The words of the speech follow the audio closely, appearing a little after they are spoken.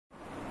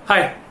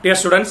Hi dear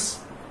students,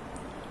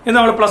 ഇന്ന്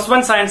നമ്മൾ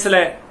 +1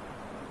 സയൻസിലെ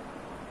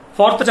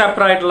 4th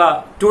chapter ആയിട്ടുള്ള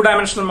 2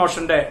 ഡയമെൻഷണൽ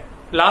മോഷന്റെ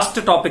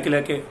ലാസ്റ്റ്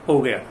ടോപ്പിക്കിലേക്ക്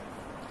പോവുകയാണ്.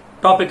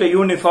 Topic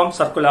uniform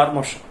circular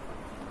motion.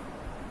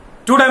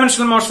 2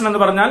 dimensional motion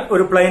എന്ന് പറഞ്ഞാൽ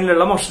ഒരു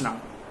പ്ലെയിനിലുള്ള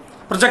മോഷനാണ്.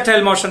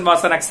 Projectile motion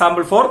was an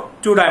example for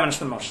 2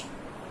 dimensional motion.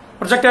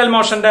 Projectile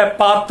മോഷന്റെ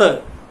path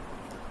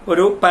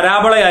ഒരു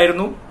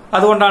പരാബോളയായിരുന്നു.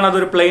 അതുകൊണ്ടാണ്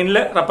അതൊരു പ്ലെയിനിൽ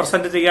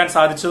റെപ്രസെന്റ് ചെയ്യാൻ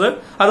സാധിച്ചത്.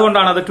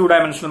 അതുകൊണ്ടാണ് അത് 2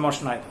 ഡയമെൻഷണൽ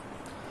മോഷൻ ആയത്.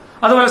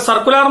 അതുപോലെ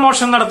സർക്കുലാർ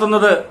മോഷൻ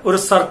നടത്തുന്നത് ഒരു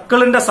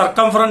സർക്കിളിന്റെ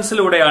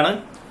സർക്കംഫറൻസിലൂടെയാണ്.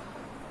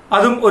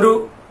 അതും ഒരു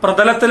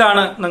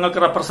പ്രതലത്തിലാണ് നിങ്ങൾക്ക്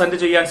റെപ്രസെന്റ്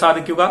ചെയ്യാൻ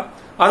സാധിക്കുക.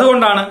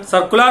 അതുകൊണ്ടാണ്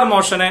സർക്കുലാർ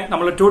മോഷനെ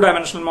നമ്മൾ 2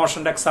 ഡയമെൻഷണൽ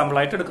മോഷന്റെ എക്സാമ്പിൾ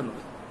ആയിട്ട് എടുക്കുന്നത്.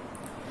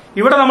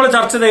 ഇവിടെ നമ്മൾ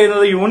ചർച്ച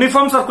ചെയ്യുന്നത്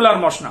യൂണിഫോം സർക്കുലാർ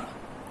മോഷനാണ്.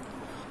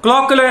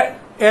 ക്ലോക്കിലെ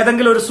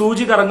ഏതെങ്കിലും ഒരു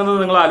സൂചി കറങ്ങുന്നത്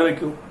നിങ്ങൾ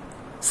ആലോചിക്കൂ.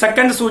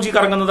 സെക്കൻഡ് സൂചി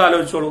കറങ്ങുന്നത്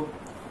ആലോചിച്ചോളൂ.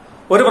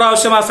 ഒരു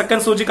പ്രാവശ്യം ആ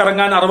സെക്കൻഡ് സൂചി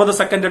കറങ്ങാൻ 60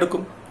 സെക്കൻഡ്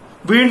എടുക്കും.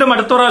 വീണ്ടും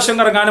അടുത്ത പ്രാവശ്യം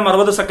കറങ്ങാനും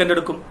 60 സെക്കൻഡ്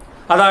എടുക്കും.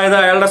 അതായത്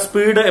അയാളുടെ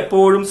സ്പീഡ്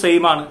എപ്പോഴും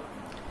സെയിം ആണ്.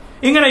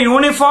 ഇങ്ങനെ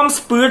യൂണിഫോം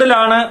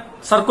സ്പീഡിലാണ്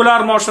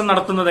സർക്കുലാർ മോഷൻ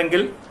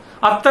നടത്തുന്നതെങ്കിൽ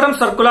അത്തരം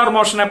സർക്കുലാർ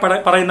മോഷനെ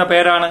പറയുന്ന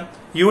പേരാണ്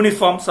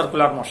uniform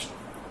circular motion.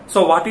 So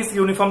what is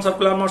uniform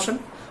circular motion?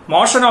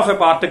 Motion of A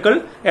particle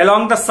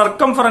along the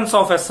circumference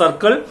of a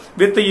circle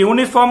with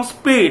uniform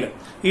speed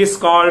is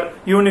called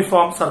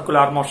uniform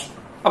circular motion.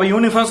 അപ്പൊ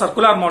uniform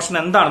circular motion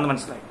എന്താണെന്ന്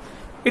മനസ്സിലായി.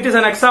 It is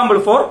an example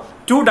for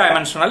 2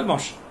 dimensional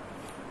motion.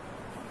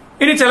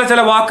 ഇനി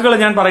ചില വാക്കുകൾ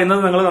ഞാൻ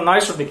പറയുന്നത് നിങ്ങൾ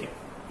നന്നായി ശ്രദ്ധിക്കുക.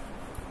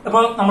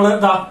 അപ്പോൾ നമ്മൾ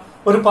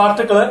ഒരു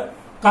പാർട്ടിക്കിള്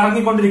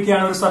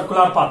കറങ്ങിക്കൊണ്ടിരിക്കുകയാണ് ഒരു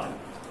സർക്കുലാർ പാത്ത്.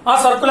 ആ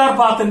സർക്കുലാർ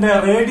പാത്തിന്റെ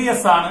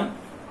റേഡിയസ് ആണ്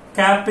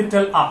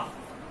capital R.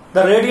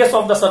 The radius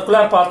of the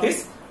circular path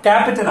is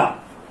capital R.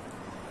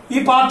 ഈ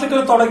പാർട്ടിക്കിൾ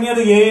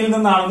തുടങ്ങിയത് എയിൽ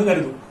നിന്നാണെന്ന്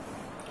കരുതും.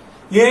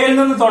 എയിൽ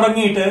നിന്ന്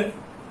തുടങ്ങിയിട്ട്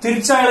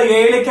തിരിച്ചയാൾ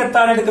എയിലേക്ക്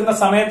എത്താൻ എടുക്കുന്ന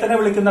സമയത്തിനെ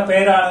വിളിക്കുന്ന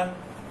പേരാണ്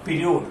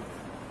പീരിയോഡ്.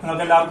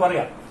 നിങ്ങൾക്ക് എല്ലാവർക്കും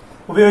അറിയാം.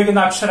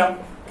 ഉപയോഗിക്കുന്ന അക്ഷരം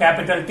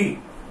ക്യാപിറ്റൽ ടി.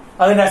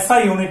 അതിന്റെ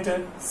SI യൂണിറ്റ്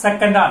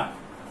സെക്കൻഡ് ആണ്.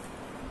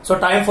 So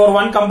time for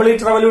 1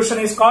 complete revolution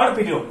is called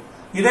period.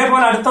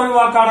 ഇതേപോലെ അടുത്തൊരു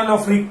വാക്കാണല്ലോ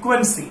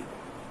ഫ്രീക്വൻസി.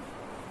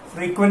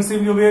 ഫ്രീക്വൻസി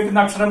ഉപയോഗിക്കുന്ന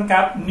അക്ഷരം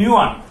ന്യൂ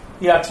ആണ്.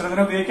 ഈ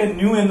അക്ഷരത്തിനെ ഉപയോഗിക്കാൻ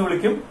ന്യൂ എന്ന്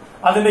വിളിക്കും.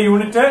 അതിന്റെ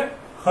യൂണിറ്റ്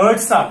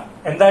ഹേർട്സ് ആണ്.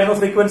 എന്തായിരുന്നു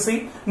frequency?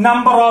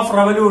 Number of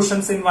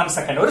revolutions in 1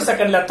 second. ഒരു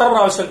സെക്കൻഡിൽ എത്ര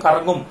പ്രാവശ്യം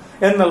കറങ്ങും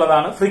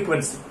എന്നുള്ളതാണ്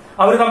ഫ്രീക്വൻസി.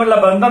 അവർ തമ്മിലുള്ള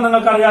ബന്ധം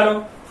നിങ്ങൾക്ക് അറിയാലോ.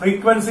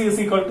 Frequency is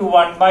equal to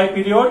 1 by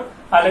period,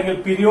 അല്ലെങ്കിൽ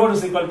period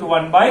is equal to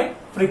 1 by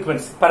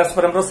frequency.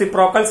 പരസ്പരം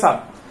റെസിപ്രോക്കൽസ്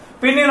ആണ്.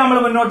 പിന്നെ നമ്മൾ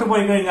മുന്നോട്ട്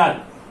പോയി കഴിഞ്ഞാൽ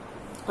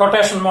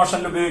റൊട്ടേഷൻ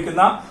മോഷനിൽ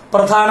ഉപയോഗിക്കുന്ന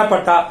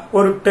പ്രധാനപ്പെട്ട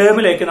ഒരു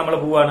ടേമിലേക്ക് നമ്മൾ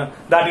പോവാണ്.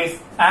 That is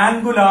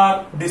angular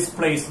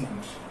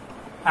displacement.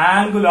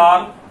 Angular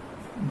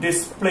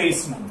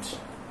displacement.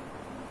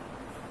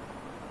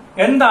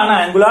 എന്താണ്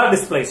ആംഗുലാർ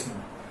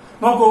ഡിസ്പ്ലേസ്മെന്റ്?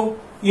 നോക്കൂ,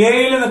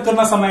 എയിൽ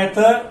നിൽക്കുന്ന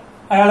സമയത്ത്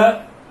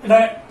അയാളുടെ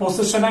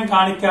പൊസിഷനെ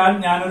കാണിക്കാൻ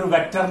ഞാനൊരു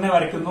വെക്ടറിനെ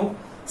വരയ്ക്കുന്നു.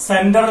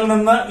 സെന്ററിൽ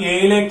നിന്ന്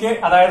എയിലേക്ക്,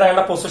 അതായത്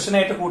അയാളുടെ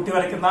പൊസിഷനായിട്ട് കൂട്ടി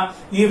വരയ്ക്കുന്ന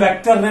ഈ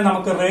വെക്ടറിനെ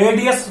നമുക്ക്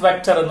റേഡിയസ്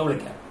വെക്ടർ എന്ന്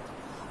വിളിക്കാം.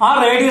 ആ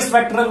റേഡിയസ്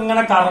വെക്ടർ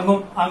ഇങ്ങനെ കറങ്ങും.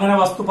 അങ്ങനെ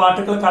വസ്തു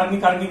പാർട്ടിക്കിൾ കറങ്ങി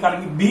കറങ്ങി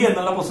കറങ്ങി ബി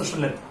എന്നുള്ള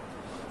പൊസിഷനിലെത്തും.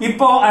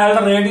 ഇപ്പോ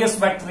അയാളുടെ റേഡിയസ്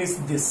വെക്ടർ ഈസ്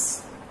ദിസ്.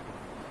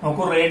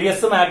 നോക്കൂ,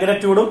 റേഡിയസ്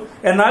മാഗ്നിറ്റ്യൂഡും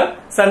എന്നാൽ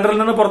സെന്ററിൽ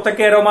നിന്ന്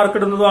പുറത്തേക്ക് ഏരോ മാർക്ക്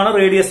ഇടുന്നതുമാണ്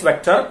റേഡിയസ്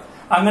വെക്ടർ.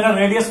 അങ്ങനെ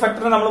റേഡിയസ്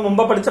വെക്ടർ നമ്മൾ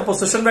മുമ്പ് പഠിച്ച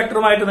പൊസിഷൻ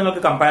വെക്ടറുമായിട്ട്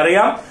നിങ്ങൾക്ക് കമ്പയർ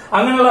ചെയ്യാം.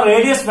 അങ്ങനെയുള്ള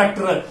റേഡിയസ്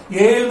വെക്ടർ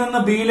എയിൽ നിന്ന്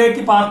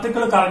ബിയിലേക്ക്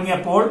പാർട്ടിക്കിൾ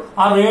കറങ്ങിയപ്പോൾ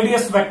ആ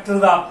റേഡിയസ് വെക്ടർ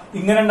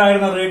ഇങ്ങനെ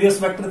ഉണ്ടായിരുന്ന റേഡിയസ്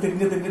വെക്ടർ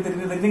തിരിഞ്ഞ് തിരിഞ്ഞ്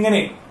തിരിഞ്ഞ്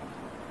തിരിഞ്ഞിങ്ങനെ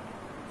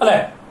അല്ലെ.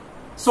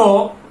 So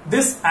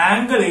this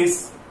angle is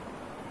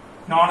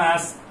known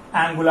as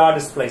angular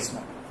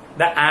displacement.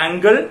 The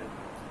angle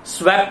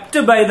swept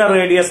by the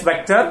radius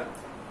vector,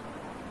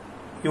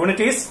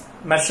 unit is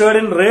measured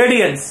in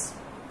radians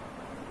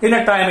in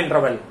a time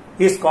interval,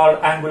 is called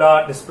angular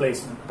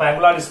displacement. The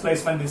angular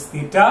displacement is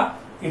theta.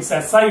 Its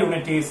SI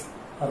unit is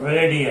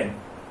radian.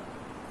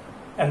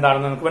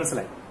 എന്താണെന്ന് നമുക്ക്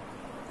മനസ്സിലായി.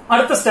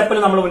 അടുത്ത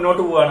സ്റ്റെപ്പിൽ നമ്മൾ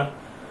മുന്നോട്ട് പോവുകയാണ്.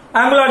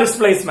 Angular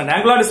displacement.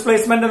 Angular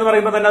displacement എന്ന്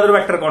പറയുമ്പോൾ തന്നെ അതൊരു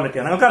വെക്ടർ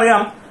ക്വാണ്ടിറ്റിയാണ്.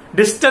 നിങ്ങൾക്കറിയാം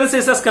ഡിസ്റ്റൻസ്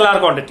ഈസ് എ സ്കലാർ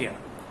ക്വാണ്ടിറ്റിയാണ്.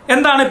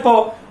 എന്താണ് ഇപ്പോ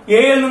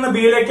എയിൽ നിന്ന്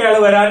ബിയിലേക്ക് അയാൾ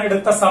വരാൻ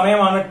എടുത്ത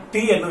സമയമാണ്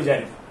ടി എന്ന്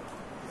വിചാരിക്കും.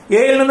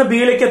 എയിൽ നിന്ന്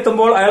ബിയിലേക്ക്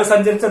എത്തുമ്പോൾ അയാൾ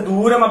സഞ്ചരിച്ച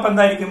ദൂരം അപ്പം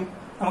എന്തായിരിക്കും?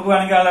 നമുക്ക്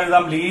വേണമെങ്കിൽ അയാൾ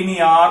എഴുതാം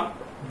ലീനിയർ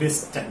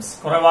ഡിസ്റ്റൻസ്.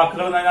 കുറെ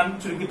വാക്കുകൾ ഞാൻ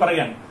ചുരുക്കി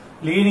പറയാം.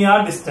 ലീനിയർ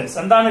ഡിസ്റ്റൻസ്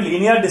എന്താണ്?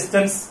 Linear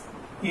distance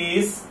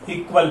is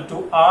equal to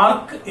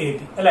arc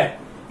AB അല്ലെ.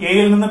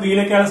 എയിൽ നിന്ന്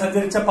ബിയിലേക്ക് അയാൾ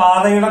സഞ്ചരിച്ച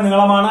പാതയുടെ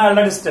നീളമാണ്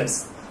അയാളുടെ distance.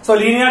 So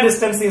linear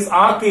distance is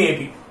arc AB.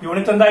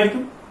 Unit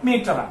എന്തായിരിക്കും?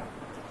 മീറ്റർ ആണ്.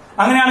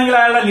 അങ്ങനെയാണെങ്കിൽ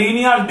അയാളുടെ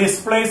ലീനിയർ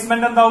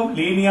ഡിസ്പ്ലേസ്മെന്റ് എന്താവും?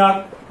 Linear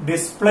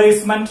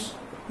displacement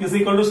is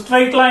equal to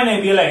straight line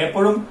AB അല്ലെ.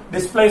 എപ്പോഴും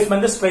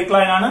ഡിസ്പ്ലേസ്മെന്റ് സ്ട്രേറ്റ്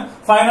ലൈൻ ആണ്.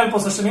 ഫൈനൽ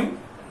പൊസിഷനും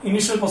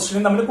ഇനീഷ്യൽ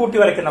പൊസിഷനും തമ്മിൽ കൂട്ടി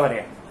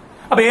വരയ്ക്കുന്നവരെയാണ്.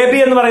 അപ്പൊ AB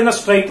എന്ന് പറയുന്ന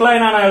സ്ട്രേറ്റ്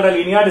ലൈൻ ആണ് അയാളുടെ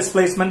ലീനിയർ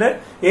ഡിസ്പ്ലേസ്മെന്റ്.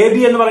 AB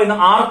എന്ന് പറയുന്ന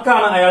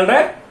ആർക്കാണ് അയാളുടെ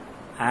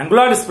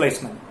ആംഗുലാർ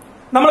ഡിസ്പ്ലേസ്മെന്റ്.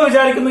 നമ്മൾ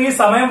വിചാരിക്കുന്നു ഈ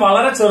സമയം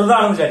വളരെ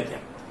ചെറുതാണെന്ന്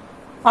വിചാരിക്കാം.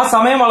 ആ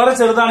സമയം വളരെ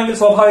ചെറുതാണെങ്കിൽ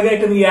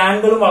സ്വാഭാവികമായിട്ടും ഈ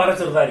ആംഗിളും വളരെ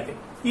ചെറുതായിരിക്കും.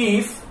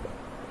 ഇഫ്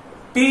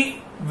ടി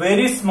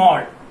വെരി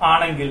സ്മോൾ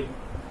ആണെങ്കിൽ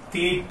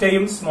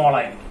തീറ്റയും സ്മോൾ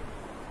ആയിരിക്കും.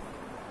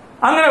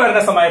 അങ്ങനെ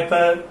വരുന്ന സമയത്ത്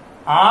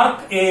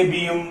ആർക്ക് AB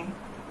യും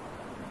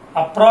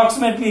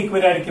അപ്രോക്സിമേറ്റ്ലി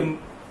ഈക്വൽ ആയിരിക്കും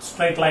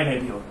സ്ട്രേറ്റ് ലൈൻ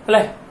AB യോട്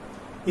അല്ലെ.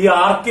 ഈ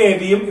ആർക്ക് എ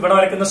ബിയും ഇവിടെ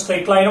വരയ്ക്കുന്ന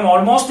സ്ട്രേറ്റ് ലൈനും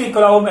ഓൾമോസ്റ്റ്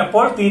ഈക്വൽ ആവും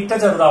എപ്പോൾ തീറ്റ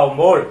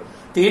ചെറുതാവുമ്പോൾ.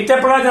 തീറ്റ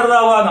എപ്പോഴാണ്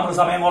ചെറുതാവുക? നമ്മൾ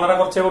സമയം വളരെ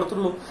കുറച്ചേ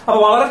കൊടുത്തുള്ളൂ. അപ്പൊ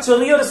വളരെ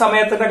ചെറിയൊരു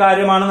സമയത്തിന്റെ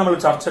കാര്യമാണ് നമ്മൾ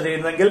ചർച്ച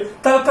ചെയ്യുന്നതെങ്കിൽ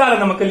തൽക്കാലം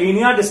നമുക്ക്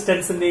ലീനിയർ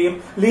ഡിസ്റ്റൻസിന്റെയും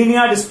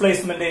ലീനിയർ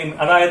ഡിസ്പ്ലേസ്മെന്റിന്റെയും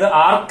അതായത്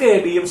ആർക്ക് എ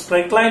ബിയും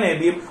സ്ട്രേറ്റ് ലൈൻ എ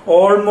ബിയും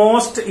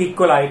ഓൾമോസ്റ്റ്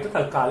ഈക്വൽ ആയിട്ട്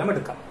തൽക്കാലം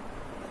എടുക്കാം.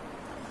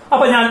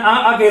 അപ്പൊ ഞാൻ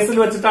ആ കേസിൽ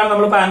വെച്ചിട്ടാണ്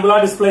നമ്മൾ ആംഗുലാർ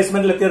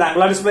ഡിസ്പ്ലേസ്മെന്റിൽ എത്തിയത്.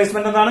 ആംഗുലാർ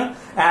ഡിസ്പ്ലേസ്മെന്റ് എന്താണ്?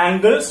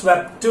 Angle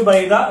swept by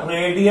the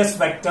radius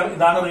vector.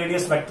 ഇതാണ്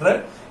റേഡിയസ് വെക്ടർ.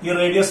 ഈ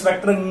റേഡിയസ്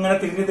വെക്ടർ ഇങ്ങനെ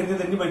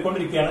തിരിഞ്ഞ്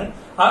പോയിക്കൊണ്ടിരിക്കുകയാണ്.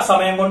 ആ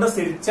സമയം കൊണ്ട്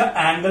സ്ഥിരിച്ച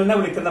ആംഗിളിനെ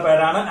വിളിക്കുന്ന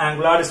പേരാണ്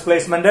angular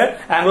displacement.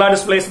 Angular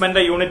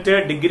displacement unit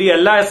degree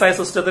എല്ലാ SI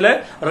സിസ്റ്റത്തില്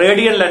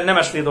റേഡിയനിൽ തന്നെ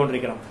മെഷർ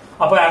ചെയ്തുകൊണ്ടിരിക്കണം.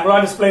 അപ്പൊ ആംഗുലാർ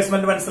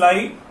ഡിസ്പ്ലേസ്മെന്റ്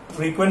മനസ്സിലായി,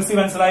 ഫ്രീക്വൻസി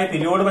മനസ്സിലായി,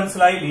 പീരിയോഡ്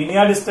മനസ്സിലായി,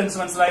 ലീനിയർ ഡിസ്റ്റൻസ്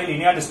മനസ്സിലായി,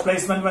 ലീനിയർ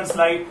ഡിസ്പ്ലേസ്മെന്റ്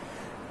മനസ്സിലായി.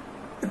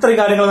 ഇത്രയും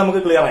കാര്യങ്ങൾ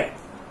നമുക്ക് ക്ലിയർ ആയി.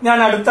 ഞാൻ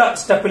അടുത്ത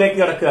സ്റ്റെപ്പിലേക്ക്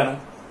കിടക്കുകയാണ്.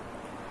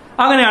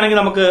 അങ്ങനെയാണെങ്കിൽ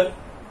നമുക്ക്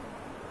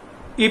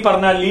ഈ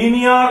പറഞ്ഞ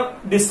ലീനിയർ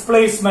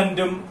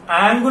ഡിസ്പ്ലേസ്മെന്റും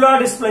ആംഗുലാർ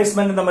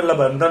ഡിസ്പ്ലേസ്മെന്റും തമ്മിലുള്ള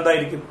ബന്ധം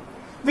എന്തായിരിക്കും?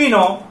 We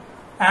know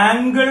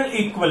angle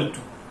equal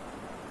to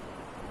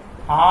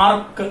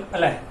ആർക്ക്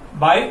അല്ലെ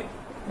ബൈ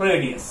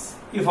റേഡിയസ്.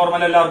 ഈ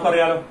ഫോർമുല എല്ലാവർക്കും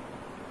അറിയാലോ.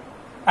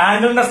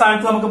 ആംഗിളിന്റെ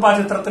സ്ഥാനത്ത് നമുക്ക് ആ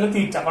ചിത്രത്തിൽ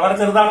തീറ്റ വളരെ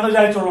ചെറുതാണെന്ന്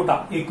വിചാരിച്ചോളൂ കേട്ടോ.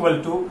 ഈക്വൽ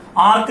ടു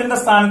ആർക്കിന്റെ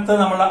സ്ഥാനത്ത്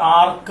നമ്മൾ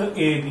ആർക്ക്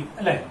എ ബി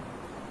അല്ലെ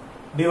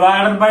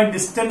ഡിവൈഡഡ് ബൈ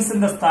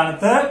ഡിസ്റ്റൻസിന്റെ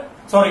സ്ഥാനത്ത്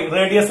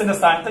റേഡിയസിന്റെ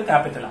സ്ഥാനത്ത്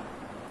ക്യാപിറ്റൽ ആണ്.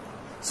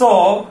 So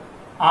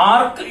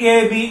arc A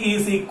B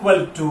is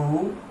equal to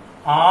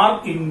R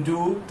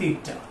into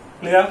theta.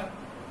 Clear?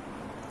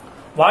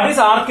 What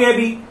is arc A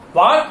B?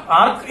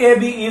 Arc A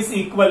B is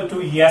equal to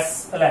S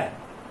അല്ലെ.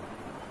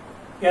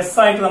 എസ്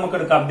ആയിട്ട് നമുക്ക്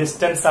എടുക്കാം.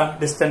 ഡിസ്റ്റൻസ് ആണ്.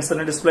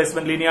 ഡിസ്റ്റൻസിന്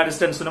ഡിസ്പ്ലേസ്മെന്റ് ലീനിയർ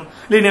ഡിസ്റ്റൻസിനും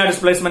ലീനിയർ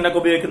ഡിസ്പ്ലേസ്മെന്റ്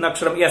ഒക്കെ ഉപയോഗിക്കുന്ന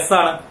അക്ഷരം എസ്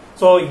ആണ്.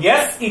 So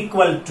S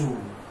equal to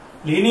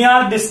linear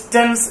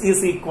distance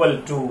is equal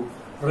to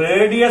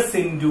radius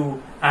into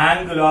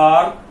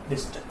angular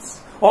distance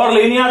or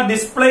linear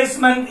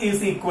displacement is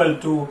equal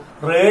to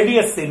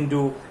radius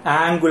into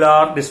angular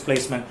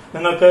displacement.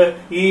 നിങ്ങൾക്ക്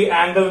ഈ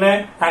ആംഗിളിനെ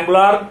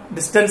ആംഗുലാർ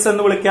ഡിസ്റ്റൻസ്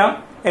എന്ന് വിളിക്കാം.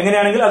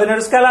 എങ്ങനെയാണെങ്കിൽ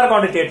അതിനൊരു സ്കെലാർ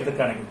ക്വാണ്ടിറ്റി ആയിട്ട്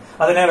എടുക്കുകയാണെങ്കിൽ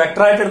അതിനെ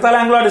വെക്ടർ ആയിട്ട് എടുത്താൽ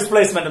ആംഗുലാർ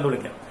ഡിസ്പ്ലേസ്മെന്റ് എന്ന്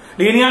വിളിക്കാം.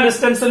 ലീനിയർ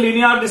ഡിസ്റ്റൻസും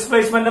ലീനിയർ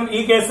ഡിസ്പ്ലേസ്മെന്റും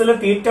ഈ കേസിൽ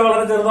തീറ്റ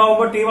വളരെ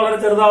ചെറുതാവുമ്പോൾ ടി വളരെ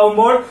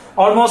ചെറുതാവുമ്പോൾ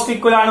ഓൾമോസ്റ്റ്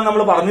ഈക്വൽ ആണ്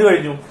നമ്മൾ പറഞ്ഞു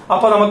കഴിഞ്ഞു.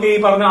 അപ്പൊ നമുക്ക് ഈ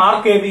പറഞ്ഞ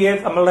ആർക്ക് എ ബിയെ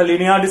നമ്മളുടെ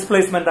ലീനിയർ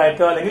ഡിസ്പ്ലേസ്മെന്റ്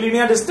ആയിട്ടോ അല്ലെങ്കിൽ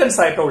ലീനിയർ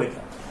ഡിസ്റ്റൻസ് ആയിട്ടോ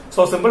വിളിക്കാം.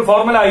 So simple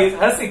formula is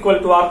S equal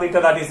to R theta,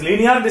 that is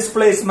linear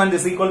displacement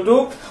is equal to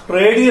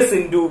radius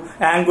into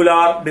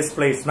angular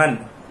displacement.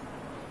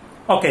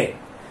 Okay.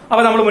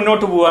 അപ്പൊ നമ്മൾ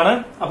മുന്നോട്ട് പോവാണ്.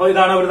 അപ്പൊ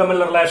ഇതാണ് അവർ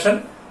തമ്മിലുള്ള റിലേഷൻ.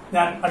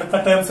 ഞാൻ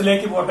അടുത്ത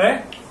ടേംസിലേക്ക് പോട്ടെ.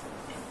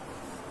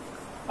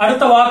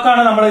 അടുത്ത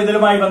വാക്കാണ് നമ്മൾ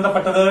ഇതിലുമായി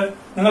ബന്ധപ്പെട്ടത്.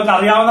 നിങ്ങൾക്ക്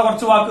അറിയാവുന്ന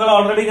കുറച്ച് വാക്കുകൾ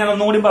ഓൾറെഡി ഞാൻ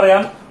ഒന്നുകൂടി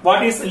പറയാം.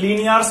 What is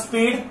linear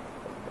speed?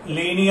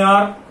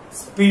 Linear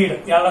speed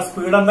ഇയാളുടെ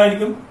സ്പീഡ്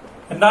എന്തായിരിക്കും?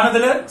 എന്താണ്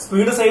ഇതില്?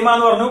 സ്പീഡ് സെയിം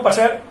ആണെന്ന് പറഞ്ഞു,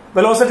 പക്ഷെ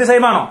വെലോസിറ്റി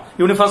സെയിം ആണോ?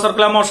 യൂണിഫോം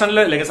സർക്കുലർ മോഷനിൽ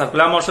അല്ലെങ്കിൽ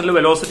സർക്കുലർ മോഷനിൽ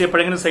വെലോസിറ്റി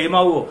എപ്പോഴെങ്കിലും സെയിം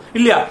ആവുമോ?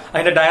 ഇല്ല.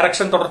 അതിന്റെ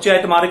ഡയറക്ഷൻ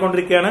തുടർച്ചയായിട്ട്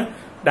മാറിക്കൊണ്ടിരിക്കുകയാണ്.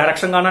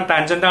 ഡയറക്ഷൻ കാണാൻ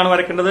ടാൻജന്റ് ആണ്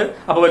വരയ്ക്കേണ്ടത്.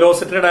 അപ്പൊ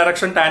വെലോസിറ്റിയുടെ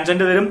ഡയറക്ഷൻ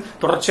ടാൻജന്റ് വരും.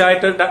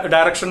 തുടർച്ചയായിട്ട്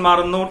ഡയറക്ഷൻ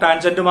മാറുന്നു,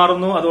 ടാൻജന്റ്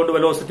മാറുന്നു. അതുകൊണ്ട്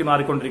വെലോസിറ്റി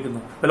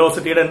മാറിക്കൊണ്ടിരിക്കുന്നു.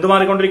 വെലോസിറ്റിയുടെ എന്ത്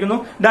മാറിക്കൊണ്ടിരിക്കുന്നു?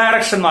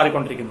 ഡയറക്ഷൻ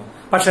മാറിക്കൊണ്ടിരിക്കുന്നു.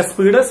 പക്ഷെ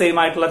സ്പീഡ് സെയിം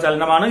ആയിട്ടുള്ള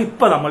ചലനമാണ്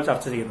ഇപ്പൊ നമ്മൾ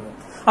ചർച്ച ചെയ്യുന്നത്.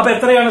 അപ്പൊ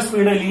എത്രയാണ്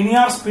speed?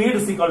 Linear speed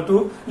is equal to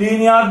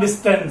linear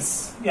distance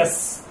S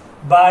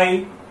by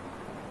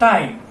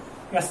time,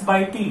 S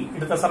by T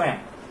എടുത്ത സമയം.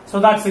 So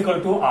that's equal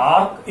to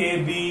arc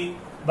AB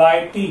by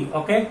T.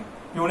 Okay?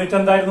 Unit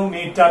എന്തായിരുന്നു?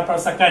 Metre per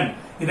second.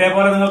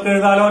 ഇതേപോലെ നിങ്ങൾക്ക്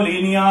എഴുതാലോ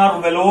linear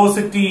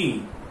velocity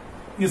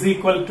is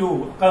equal to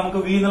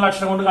നമുക്ക് V എന്നുള്ള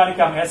അക്ഷരം കൊണ്ട്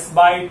കാണിക്കാം. എസ്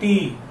ബൈ ടി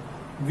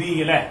വി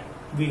അല്ലെ.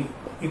 V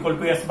equal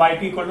to S by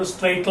T equal to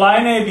straight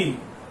line A B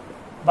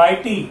by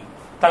T.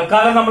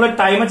 തൽക്കാലം നമ്മൾ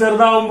ടൈം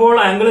ചെറുതാവുമ്പോൾ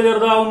ആംഗിൾ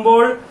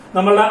ചെറുതാവുമ്പോൾ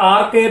നമ്മളുടെ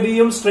ആർക്ക് എ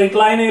ബിയും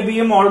സ്ട്രേറ്റ് ലൈൻ എ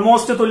ബിയും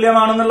ഓൾമോസ്റ്റ്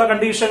തുല്യമാണെന്നുള്ള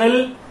കണ്ടീഷനിൽ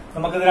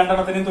നമുക്ക് ഇത്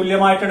രണ്ടെണ്ണത്തിനും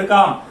തുല്യമായിട്ട്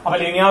എടുക്കാം. അപ്പൊ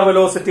ലീനിയർ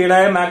വെലോസിറ്റിയുടെ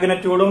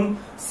മാഗ്നിറ്റ്യൂഡും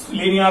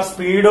ലീനിയർ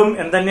സ്പീഡും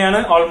എന്തെന്നെയാണ്?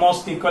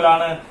 ഓൾമോസ്റ്റ് ഈക്വൽ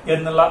ആണ്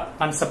എന്നുള്ള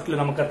കൺസെപ്റ്റിൽ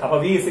നമുക്ക് എത്താം. അപ്പൊ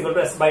V is equal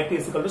to S by T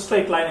is equal to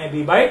straight line A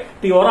B by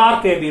T or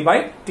arc A B by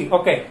T.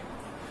 Okay.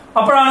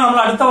 അപ്പോഴാണ് നമ്മൾ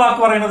അടുത്ത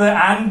വാക്ക് പറയുന്നത്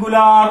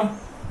ആംഗുലാർ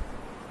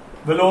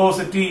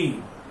വെലോസിറ്റി.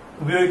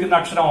 ഉപയോഗിക്കുന്ന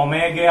അക്ഷരം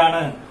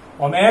ഒമേഗയാണ്.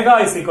 Omega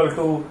is equal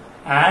to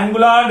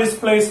angular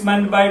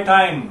displacement by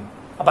time.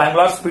 അപ്പൊ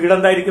angular speed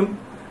എന്തായിരിക്കും?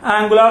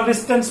 Angular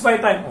distance by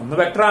time. ഒന്ന്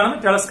vector ആണ്,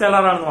 മറ്റേ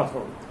സ്കെലാർ ആണെന്ന് മാത്രമേ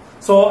ഉള്ളൂ.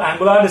 So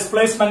angular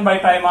displacement by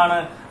time ആണ്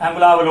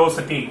angular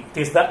velocity. It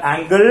is the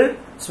angle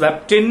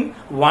swept in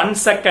 1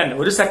 second.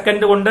 ഒരു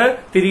സെക്കൻഡ് കൊണ്ട്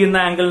തിരിയുന്ന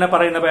ആംഗിളിനെ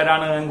പറയുന്ന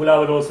പേരാണ് ആംഗുലാർ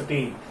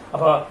വെലോസിറ്റി.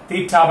 അപ്പൊ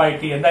തീറ്റ ബൈ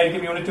ടി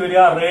എന്തായിരിക്കും യൂണിറ്റ്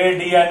വരിക?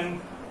 റേഡിയൻ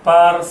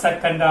പെർ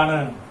സെക്കൻഡ് ആണ്.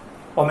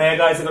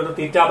 Omega is equal to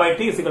theta by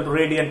T is equal two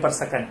radian per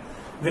second.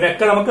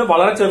 ഇതിനൊക്കെ നമുക്ക്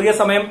വളരെ ചെറിയ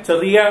സമയം,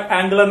 ചെറിയ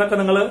ആംഗിൾ എന്നൊക്കെ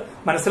നിങ്ങൾ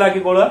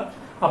മനസ്സിലാക്കിക്കോളുക.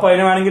 അപ്പൊ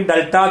അതിന് വേണമെങ്കിൽ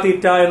ഡെൽറ്റ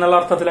തീറ്റ എന്നുള്ള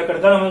അർത്ഥത്തിലൊക്കെ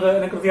എടുക്കാം. നമുക്ക്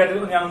അതിനെ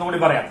കൃത്യമായിട്ട് ഞാൻ ഒന്നും കൂടി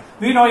പറയാം.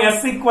 We no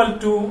yes equal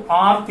to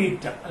R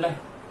തീറ്റ അല്ലെ.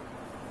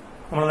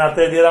 നമ്മൾ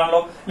നേരത്തെ എഴുതിയതാണല്ലോ.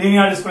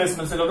 Linear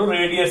displacement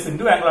radius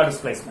into angular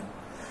displacement.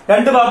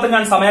 രണ്ട് ഭാഗത്തും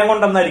ഞാൻ സമയം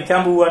കൊണ്ടൊന്ന്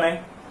ഇരിക്കാൻ പോവുകയാണെ.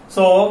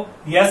 So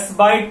S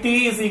by T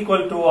is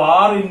equal to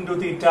R into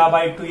theta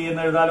by two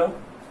എന്ന് എഴുതാലോ.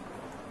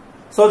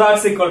 So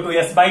that's equal to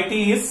S by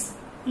T is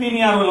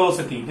linear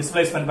velocity,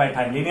 displacement by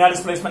time. Linear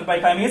displacement by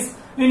time is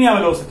linear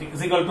velocity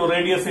is equal to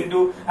radius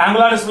into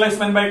angular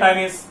displacement by time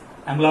is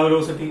angular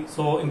velocity.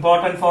 So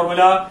important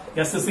formula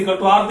S is equal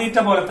to r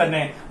theta പോലെ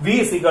തന്നെ V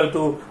is equal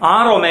to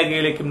r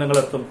ഒമേഗയിലേക്കും നിങ്ങൾ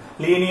എത്തും.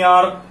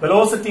 Linear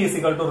velocity is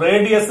equal to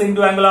radius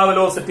into angular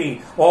velocity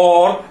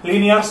or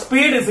linear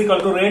speed is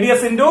equal to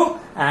radius into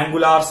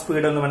angular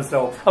speed എന്ന്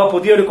മനസ്സിലാവും. അപ്പൊ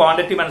പുതിയൊരു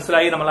quantity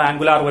മനസ്സിലായി നമ്മൾ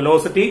ആംഗുലാർ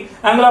വെലോസിറ്റി.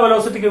 ആംഗുലാർ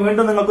വെലോസിറ്റിക്ക്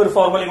വീണ്ടും നിങ്ങൾക്ക് ഒരു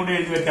ഫോർമുല കൂടി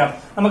എഴുതി വെക്കാം.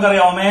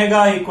 നമുക്കറിയാം omega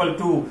equal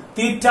to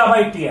theta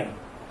by T ആണ്.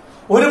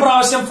 ഒരു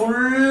പ്രാവശ്യം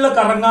ഫുള്ള്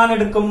കറങ്ങാൻ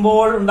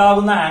എടുക്കുമ്പോൾ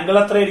ഉണ്ടാകുന്ന ആംഗിൾ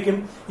എത്രയായിരിക്കും?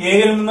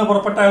 എയിൽ നിന്ന്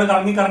പുറപ്പെട്ട അയാൾ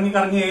കറങ്ങി കറങ്ങി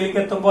കറങ്ങി എയിലേക്ക്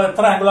എത്തുമ്പോൾ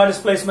എത്ര ആംഗുലാർ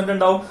ഡിസ്പ്ലേസ്മെന്റ്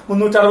ഉണ്ടാവും?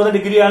 360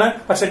 ഡിഗ്രിയാണ്.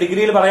 പക്ഷെ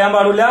ഡിഗ്രിയിൽ പറയാൻ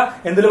പാടില്ല,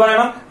 എന്തിൽ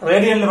പറയണം?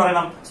 റേഡിയനിൽ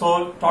പറയണം. സോ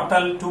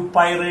ടോട്ടൽ 2π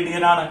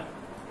റേഡിയൻ ആണ്.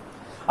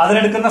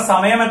 അതിനെടുക്കുന്ന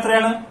സമയം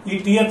എത്രയാണ്?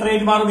 ഈ ടി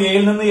എത്രയായിട്ട് മാറും?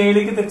 എയിൽ നിന്ന്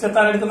എയിലേക്ക്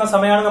തിരിച്ചെത്താൻ എടുക്കുന്ന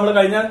സമയമാണ് നമ്മൾ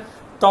കഴിഞ്ഞ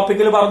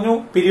ടോപ്പിക്കിൽ പറഞ്ഞു.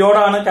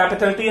 പീരിയോഡാണ്,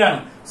 ക്യാപിറ്റൽ ടി ആണ്.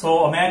 So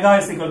omega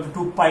is equal to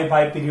 2π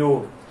by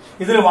period.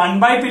 ഇതിൽ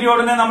 1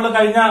 പീരിയോഡിനെ നമ്മൾ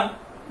കഴിഞ്ഞ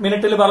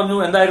മിനിറ്റിൽ പറഞ്ഞു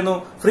എന്തായിരുന്നു?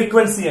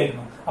 ഫ്രീക്വൻസി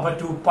ആയിരുന്നു. അപ്പൊ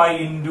 2π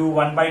ഇൻറ്റു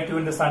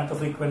 1/2 സ്ഥാനത്ത്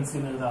ഫ്രീക്വൻസി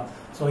എന്ന് എഴുതാം.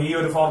 സോ ഈ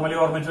ഒരു ഫോർമുല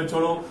ഓർമ്മിച്ച്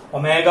വെച്ചോളൂ.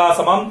 ഒമേഗ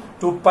സമം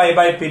 2π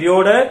by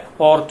period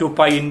or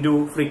 2π into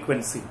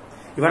frequency.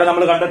 ഇവിടെ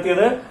നമ്മൾ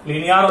കണ്ടെത്തിയത്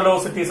ലീനിയർ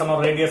വെലോസിറ്റി സമം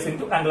റേഡിയസ്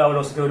ഇൻറ്റു ആംഗുലാർ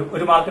വെലോസിറ്റി.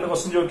 ഒരു മാർക്കിന്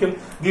ക്വസ്റ്റ്യൻ ചോദിക്കും,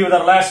 give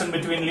the relation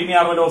between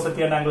linear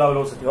velocity and angular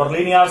velocity or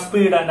linear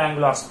speed and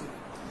angular speed.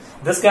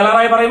 ഇത്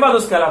സ്കെലറായി പറയുമ്പോൾ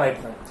അത്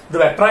സ്കെലറായിട്ട് പറയും, ഇത്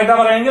വെക്ടറായിട്ടാ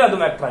പറയുമെങ്കിൽ അത്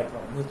വെക്ടറായിട്ട്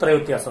പറയും. ഇത്രയും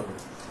വ്യത്യാസമുള്ളൂ.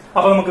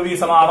 അപ്പൊ നമുക്ക് V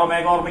സമം r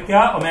ഒമേഗ ഓർമ്മിക്കുക,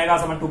 ഒമേഗ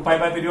സമം 2π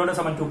ബൈ പീരിയോഡ്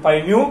സമം 2π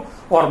ന്യൂ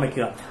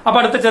ഓർമ്മിക്കുക. അപ്പൊ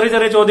അടുത്ത ചെറിയ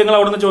ചെറിയ ചോദ്യങ്ങൾ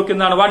അവിടുന്ന്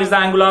ചോദിക്കുന്നതാണ്. What is the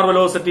angular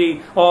velocity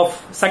of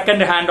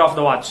second hand of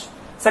the watch?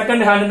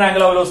 Second ഹാൻഡിന്റെ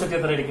angular velocity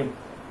എത്രയായിരിക്കും?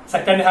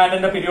 സെക്കൻഡ്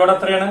ഹാൻഡിന്റെ പീരിയോഡ്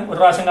എത്രയാണ്? ഒരു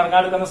പ്രാവശ്യം കറങ്ങാൻ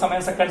എടുക്കുന്ന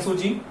സമയം സെക്കൻഡ്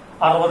സൂചി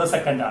 60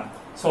 സെക്കൻഡ് ആണ്.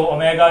 So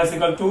omega is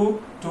equal to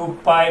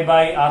 2π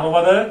by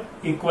 60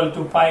 equal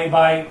to π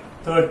by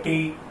 30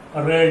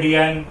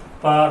 radian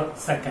per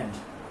second.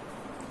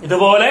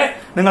 ഇതുപോലെ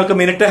നിങ്ങൾക്ക്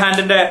മിനിറ്റ്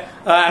ഹാൻഡിന്റെ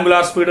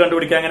ആംഗുലാർ സ്പീഡ്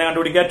കണ്ടുപിടിക്കുക. എങ്ങനെ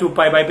കണ്ടുപിടിക്കുക? 2π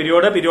ബൈ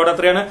പീരിയോഡ്. പീരിയോഡ്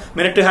എത്രയാണ്?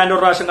 മിനിറ്റ് ഹാൻഡ്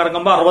ഒരു പ്രാവശ്യം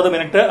കറങ്ങുമ്പോൾ 60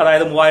 മിനിറ്റ്,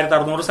 അതായത്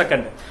 3600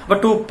 സെക്കൻഡ്. അപ്പൊ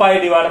 2π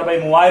divided by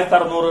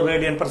 3600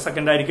 radian per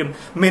second ആയിരിക്കും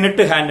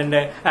മിനിറ്റ്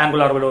ഹാൻഡിന്റെ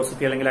ആംഗുലാർ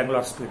വെലോസിറ്റി അല്ലെങ്കിൽ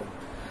ആംഗുലാർ സ്പീഡ്.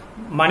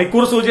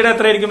 മണിക്കൂർ സൂചിയുടെ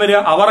എത്രയായിരിക്കും വരിക?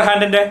 അവർ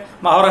ഹാൻഡിന്റെ.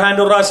 അവർ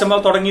ഹാൻഡ് ഒരു പ്രാവശ്യം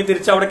തുടങ്ങി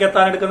തിരിച്ച് അവിടേക്ക്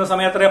എത്താൻ എടുക്കുന്ന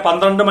സമയം എത്രയാണ്?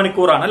 12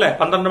 മണിക്കൂറാണ് അല്ലെ?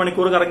 12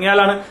 മണിക്കൂർ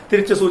കറങ്ങിയാലാണ്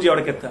തിരിച്ച് സൂചി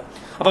അവിടേക്ക് എത്തുക.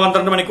 അപ്പൊ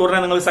 12 മണിക്കൂറിനെ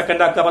നിങ്ങൾ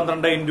സെക്കൻഡ് ആക്കുക.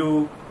 12 ഇൻറ്റു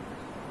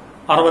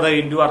 60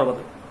 ഇൻറ്റു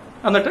 60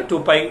 എന്നിട്ട്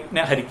 2π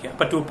ഹരിക്കുക.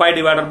 അപ്പൊ 2π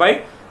ഡിവൈഡഡ് ബൈ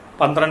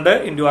 12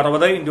 ഇൻറ്റു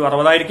 60 ഇൻറ്റു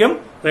 60 ആയിരിക്കും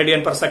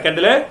radian per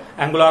സെക്കൻഡില്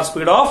angular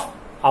speed of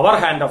our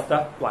hand of the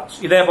watch.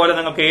 ഇതേപോലെ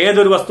നിങ്ങൾക്ക്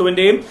ഏതൊരു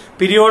വസ്തുവിന്റെയും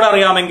പീരിയോഡ്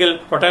അറിയാമെങ്കിൽ,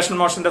 റൊട്ടേഷൻ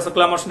മോഷന്റെ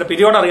സർക്കുലർ മോഷന്റെ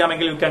പീരിയോഡ്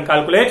അറിയാമെങ്കിൽ you can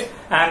calculate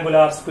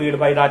angular speed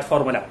by that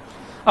formula.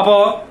 അപ്പോ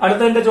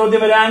അടുത്തതിന്റെ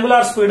ചോദ്യം വരെ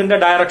ആംഗുലാർ സ്പീഡിന്റെ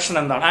ഡയറക്ഷൻ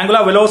എന്താണ്?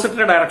 Angular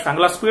വെലോസിറ്റിയുടെ direction.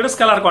 Angular speed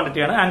scalar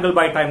ക്വാണ്ടിറ്റിയാണ്, angle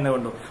by time എന്ന്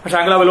കണ്ടു. പക്ഷെ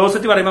ആംഗുലാർ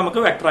വെലോസിറ്റി പറയുമ്പോൾ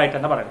നമുക്ക് വെക്ടർ ആയിട്ട്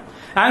തന്നെ പറയണം.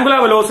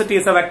 Angular velocity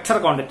is A vector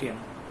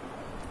ക്വാണ്ടിറ്റിയാണ്.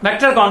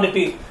 Vector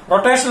quantity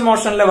rotational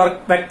മോഷനിലെ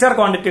vector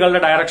ക്വാണ്ടിറ്റികളുടെ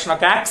direction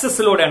ഒക്കെ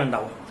ആക്സിസിലൂടെയാണ്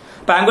ഉണ്ടാവുക.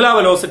 അപ്പൊ angular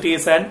velocity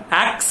is an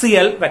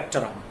axial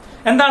vector ആണ്.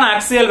 എന്താണ്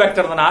ആക്സിയൽ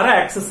വെക്ടർ എന്ന് പറഞ്ഞാൽ? ആരെ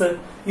ആക്സിസ്?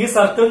 ഈ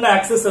സർക്കിളിന്റെ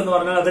ആക്സിസ് എന്ന്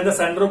പറഞ്ഞാൽ അതിന്റെ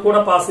സെന്ററിൽ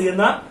കൂടെ പാസ്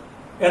ചെയ്യുന്ന,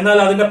 എന്നാൽ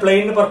അതിന്റെ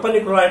പ്ലെയിനിന്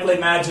പെർപെൻഡിക്കുലർ ആയിട്ടുള്ള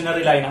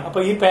ഇമാജിനറി ലൈനാണ്.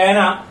 അപ്പൊ ഈ പേന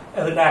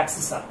അതിന്റെ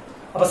ആക്സിസ് ആണ്.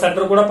 അപ്പൊ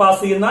സെന്ററിൽ കൂടെ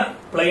പാസ് ചെയ്യുന്ന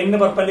പ്ലെയിനിന്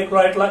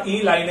പെർപെൻഡിക്കുലർ ആയിട്ടുള്ള ഈ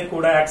ലൈനിൽ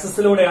കൂടെ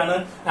ആക്സിസിലൂടെയാണ്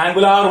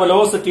ആംഗുലാർ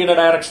വെലോസിറ്റിയുടെ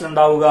ഡയറക്ഷൻ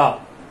ഉണ്ടാവുക.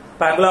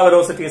 Angular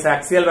velocity is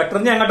axial vector.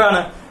 ഇനി എങ്ങോട്ടാണ്?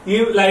 ഈ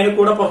ലൈനിൽ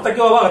കൂടെ പുറത്തേക്ക്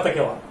പോവാം,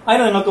 അകത്തേക്ക് പോവാം.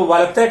 അതിന് നിങ്ങൾക്ക്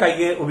വലത്തെ കൈ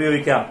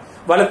ഉപയോഗിക്കാം.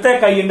 വലത്തെ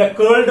കൈയിന്റെ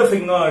കേൾഡ്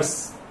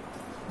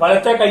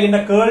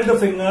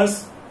ഫിംഗേഴ്സ്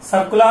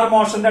സർക്കുലർ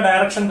മോഷന്റെ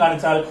ഡയറക്ഷൻ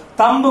കാണിച്ചാൽ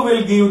thumb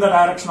will give the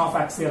direction of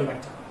axial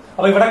vector.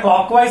 അപ്പൊ ഇവിടെ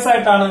ക്ലോക്ക് വൈസ്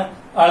ആയിട്ടാണ്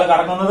ആള്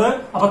കറങ്ങുന്നത്.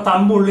 അപ്പൊ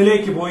തമ്പ്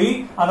ഉള്ളിലേക്ക് പോയി,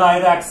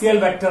 അതായത് ആക്സിയൽ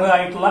വെക്ടർ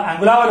ആയിട്ടുള്ള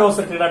angular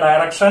വെലോസിറ്റിയുടെ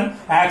direction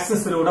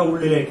ആക്സിസിലൂടെ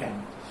ഉള്ളിലേക്കാണ്.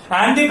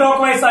 Anti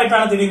clock vice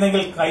ആയിട്ടാണ്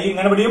തിരിയുന്നതെങ്കിൽ കൈ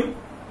ഇങ്ങനെ പിടിയും,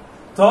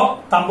 സോ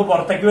തമ്പ്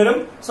പുറത്തേക്ക് വരും.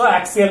 സോ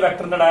ആക്സിയൽ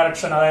വെക്ടറിന്റെ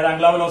ഡയറക്ഷൻ, അതായത്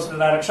ആംഗുലാർ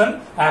വെലോസിറ്റിയുടെ ഡയറക്ഷൻ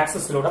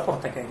ആക്സിസിലൂടെ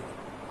പുറത്തേക്കായിരിക്കും.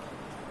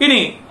 ഇനി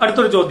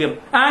അടുത്തൊരു ചോദ്യം,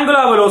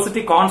 ആംഗുലാർ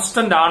വെലോസിറ്റി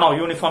കോൺസ്റ്റന്റ് ആണോ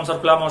uniform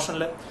circular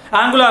മോഷനിൽ?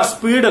 Angular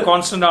speed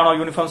constant ആണോ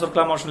യൂണിഫോം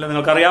സർക്കുലർ മോഷനിൽ?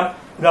 നിങ്ങൾക്കറിയാം,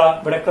 ഇതാ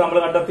ഇവിടെയൊക്കെ നമ്മൾ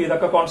കണ്ടെത്തി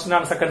ഇതൊക്കെ കോൺസ്റ്റന്റ്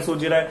ആണ്. Second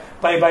സൂചിയുടെ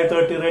π by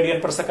 30 radian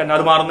per second,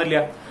 അത്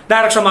മാറുന്നില്ല.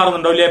 ഡയറക്ഷൻ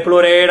മാറുന്നുണ്ടോ? ഇല്ല, എപ്പോഴും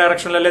ഒരേ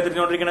ഡയറക്ഷനിലല്ലേ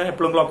തിരിഞ്ഞുകൊണ്ടിരിക്കുന്നത്.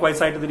 എപ്പോഴും ക്ലോക്ക്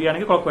വൈസ് ആയിട്ട്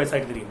തിരിയുകയാണെങ്കിൽ ക്ലോക്ക് വൈസ്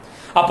ആയിട്ട് തിരിയും.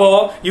 അപ്പോ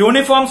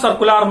യൂണിഫോം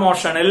സർക്കുലർ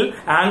മോഷനിൽ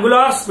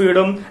ആംഗുലാർ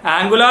സ്പീഡും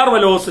ആംഗുലാർ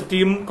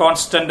വെലോസിറ്റിയും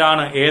കോൺസ്റ്റന്റ്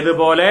ആണ്.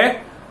 ഏതുപോലെ?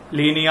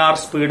 ലീനിയർ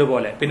സ്പീഡ്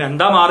പോലെ. പിന്നെ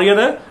എന്താ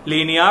മാറിയത്?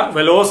 ലീനിയർ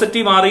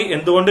വെലോസിറ്റി മാറി.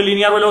 എന്തുകൊണ്ട്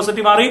ലീനിയർ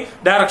വെലോസിറ്റി മാറി?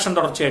 ഡയറക്ഷൻ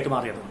തുടർച്ചയായിട്ട്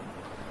മാറിയത്.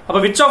 അപ്പൊ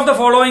which of the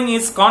following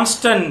is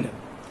constant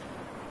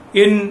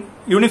in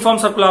uniform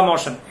circular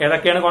motion?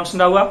 ഏതൊക്കെയാണ്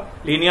കോൺസ്റ്റന്റ് ആവുക?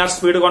 ലീനിയർ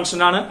സ്പീഡ്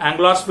കോൺസ്റ്റന്റ് ആണ്,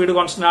 ആംഗുലാർ സ്പീഡ്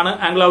കോൺസ്റ്റന്റ് ആണ്,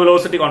 ആംഗുലാർ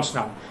വെലോസിറ്റി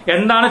കോൺസ്റ്റന്റ് ആണ്.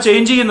 എന്താണ്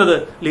ചേഞ്ച് ചെയ്യുന്നത്?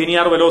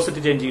 ലീനിയർ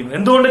വെലോസിറ്റി ചേഞ്ച് ചെയ്യുന്നു.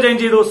 എന്തുകൊണ്ട്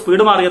ചേഞ്ച് ചെയ്തു?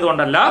 സ്പീഡ് മാറിയത്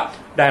കൊണ്ടല്ല,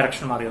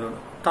 ഡയറക്ഷൻ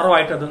മാറിയതുകൊണ്ട്.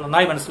 തറവായിട്ട് അത്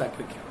നന്നായി മനസ്സിലാക്കി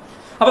വെക്കുക.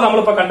 അപ്പൊ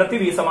നമ്മളിപ്പോ കണ്ടെത്തി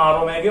V സമം r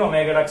ഒമേഗ,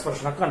 ഒമേഗയുടെ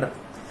എക്സ്പ്രഷൻ ഒക്കെ കണ്ടെത്തി.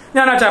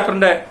 ഞാൻ ആ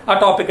ചാപ്റ്ററിന്റെ ആ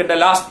ടോപ്പിക്കിന്റെ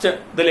ലാസ്റ്റ്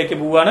ഇതിലേക്ക്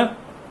പോവാണ്.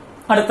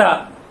 അടുത്ത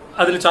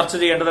അതിൽ ചർച്ച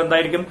ചെയ്യേണ്ടത്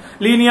എന്തായിരിക്കും?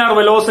 ലീനിയർ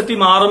വെലോസിറ്റി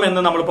മാറും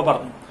എന്ന് നമ്മളിപ്പോ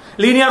പറഞ്ഞു.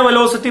 ലീനിയർ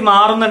വെലോസിറ്റി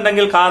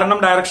മാറുന്നുണ്ടെങ്കിൽ കാരണം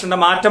ഡയറക്ഷന്റെ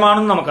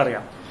മാറ്റമാണെന്ന്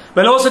നമുക്കറിയാം.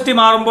 വെലോസിറ്റി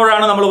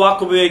മാറുമ്പോഴാണ് നമ്മൾ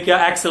വാക്ക് ഉപയോഗിക്കുക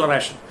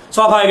ആക്സിലറേഷൻ.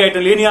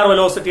 സ്വാഭാവികമായിട്ടും ലീനിയർ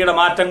വെലോസിറ്റിയുടെ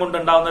മാറ്റം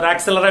കൊണ്ടുണ്ടാവുന്ന ഒരു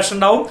ആക്സിലറേഷൻ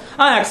ഉണ്ടാവും.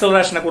 ആ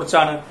ആക്സിലറേഷനെ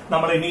കുറിച്ചാണ്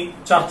നമ്മൾ ഇനി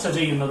ചർച്ച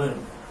ചെയ്യുന്നത്.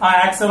 ആ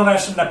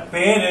ആക്സിലറേഷന്റെ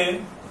പേര്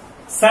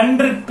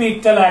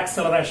സെൻട്രിപീറ്റൽ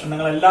ആക്സിലറേഷൻ.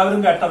 നിങ്ങൾ എല്ലാവരും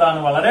കേട്ടതാണ്,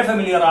 വളരെ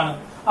ഫെമിലിയർ ആണ്.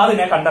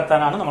 അതിനെ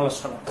കണ്ടെത്താനാണ് നമ്മൾ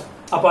ശ്രമം.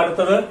 അപ്പൊ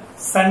അടുത്തത്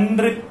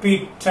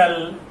സെൻട്രിപീറ്റൽ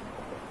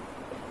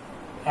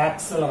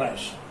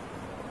ആക്സിലറേഷൻ.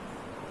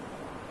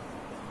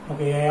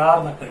 നമുക്ക് AR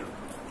എന്നൊക്കെ എഴുതും.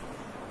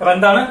 അപ്പൊ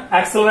എന്താണ്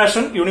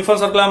ആക്സിലറേഷൻ? യൂണിഫോം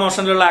സർക്കുലർ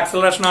മോഷനിലുള്ള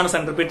ആക്സിലറേഷൻ ആണ്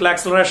സെൻട്രിപീറ്റൽ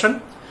ആക്സിലറേഷൻ.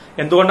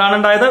 എന്തുകൊണ്ടാണ്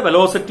ഉണ്ടായത്?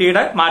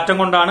 വെലോസിറ്റിയുടെ മാറ്റം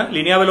കൊണ്ടാണ്.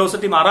 ലീനിയർ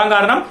വെലോസിറ്റി മാറാൻ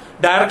കാരണം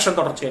ഡയറക്ഷൻ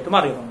തുടർച്ചയായിട്ട്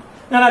മാറിയതാണ്.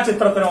 ഞാൻ ആ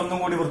ചിത്രത്തിന് ഒന്നും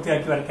കൂടി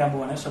വൃത്തിയാക്കി വരയ്ക്കാൻ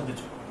പോവാനെ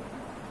ശ്രദ്ധിച്ചു.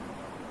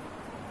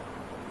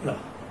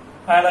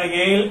 അയാൾ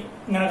എയിൽ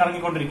ഇങ്ങനെ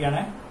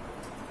കറങ്ങിക്കൊണ്ടിരിക്കുകയാണ്.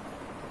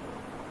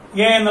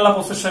 എ എന്നുള്ള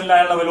പൊസിഷനിൽ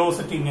അയാളുടെ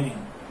വെലോസിറ്റി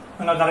ഇങ്ങനെയാണ്.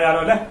 നിങ്ങൾക്കറിയാലോ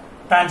അല്ലെ?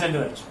 ടാൻജന്റ്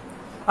വരച്ചു.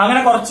 അങ്ങനെ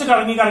കുറച്ച്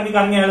കറങ്ങി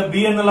അയാൾ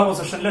ബി എന്നുള്ള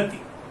പൊസിഷനിൽ എത്തി.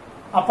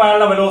 അപ്പൊ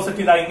അയാളുടെ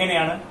വെലോസിറ്റി ഇതാ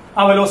ഇങ്ങനെയാണ്.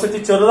 ആ വെലോസിറ്റി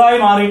ചെറുതായി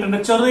മാറിയിട്ടുണ്ട്.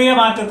 ചെറിയ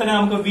മാറ്റത്തിന്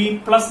നമുക്ക് V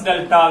പ്ലസ്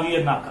ഡെൽറ്റ V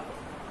എന്നാക്കാം.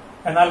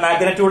 എന്നാൽ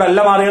മാഗ്നറ്റ്യൂഡ് അല്ല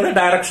മാറിയത്,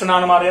 ഡയറക്ഷൻ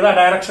ആണ് മാറിയത്. ആ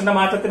ഡയറക്ഷന്റെ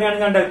മാറ്റത്തിനെയാണ്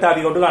ഞാൻ ഡെൽറ്റ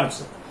V കൊണ്ട്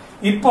കാണിച്ചത്.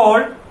 ഇപ്പോൾ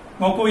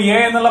നോക്കൂ, എ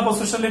എന്നുള്ള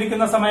പൊസിഷനിൽ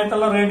ഇരിക്കുന്ന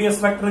സമയത്തുള്ള റേഡിയസ്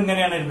വെക്ടർ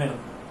ഇങ്ങനെയാണ്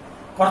ഇരുന്നിരുന്നത്.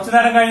 കുറച്ചു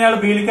നേരം കഴിഞ്ഞാൽ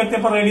ബിയിലേക്ക്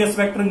എത്തിയപ്പോൾ റേഡിയസ്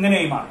വെക്ടർ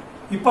ഇങ്ങനെയായി മാറി.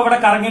 ഇപ്പൊ ഇവിടെ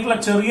കറങ്ങിയിട്ടുള്ള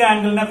ചെറിയ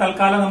ആംഗിളിനെ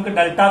തൽക്കാലം നമുക്ക്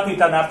ഡെൽറ്റ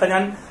തീറ്റ, നേരത്തെ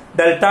ഞാൻ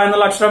ഡെൽറ്റ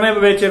എന്നുള്ള അക്ഷരമേ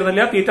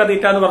ഉപയോഗിച്ചിരുന്നില്ല,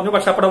 തീറ്റ എന്ന് പറഞ്ഞു.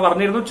 പക്ഷെ അപ്പോൾ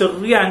പറഞ്ഞിരുന്നു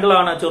ചെറിയ ആംഗിൾ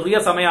ആണ്, ചെറിയ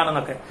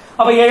സമയമാണെന്നൊക്കെ.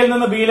 അപ്പൊ എയിൽ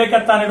നിന്ന് ബിയിലേക്ക്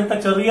എത്താൻ എടുത്ത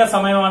ചെറിയ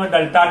സമയമാണ്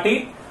ഡെൽറ്റ ടി.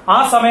 ആ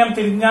സമയം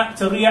തിരിഞ്ഞ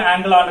ചെറിയ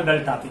ആംഗിൾ ആണ്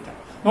ഡെൽറ്റ തീറ്റ.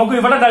 നോക്കൂ,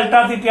 ഇവിടെ ഡെൽറ്റ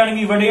തീറ്റ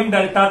ആണെങ്കിൽ ഇവിടെയും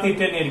ഡെൽറ്റ തീറ്റ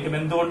തന്നെയായിരിക്കും.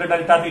 എന്തുകൊണ്ട്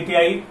ഡെൽറ്റ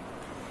തീറ്റയായി?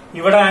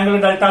 ഇവിടെ ആംഗിൾ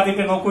ഡെൽറ്റ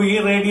തീറ്റ. നോക്കൂ, ഈ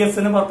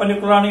റേഡിയസിന്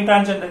പെർപെൻഡിക്കുലർ ആണ് ഈ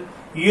ടാൻജന്റ്,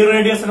 ഈ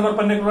റേഡിയസിന്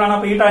പെർപെൻഡിക്കുലർ ആണ്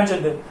അപ്പൊ ഈ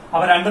ടാൻജന്റ്. അവ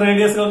രണ്ട്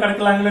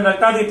റേഡിയസുകൾക്കിടക്കുള്ള ആംഗിൾ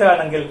ഡെൽറ്റ തീറ്റ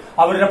ആണെങ്കിൽ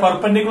അവരുടെ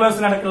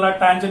പെർപെൻഡിക്കുലേഴ്സിനടക്കുള്ള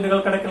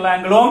ടാൻജന്റുകൾക്കിടക്കുള്ള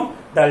ആംഗിളും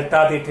ഡെൽറ്റ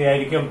തീറ്റ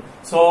ആയിരിക്കും.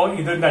 സോ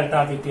ഇത് ഡെൽറ്റ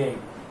തീറ്റയായി.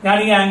 ഞാൻ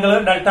ഈ ആംഗിൾ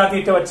ഡെൽറ്റ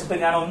തീറ്റ വെച്ചിട്ട്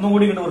ഞാൻ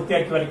ഒന്നുകൂടി ഇങ്ങോട്ട്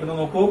വൃത്തിയാക്കി വരയ്ക്കുന്നു.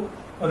 നോക്കൂ,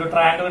 ഒരു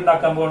ട്രയാംഗിൾ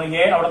ഉണ്ടാക്കാൻ പോകണം.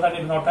 എ അവിടെ തന്നെ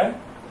ഇരുന്നോട്ടെ.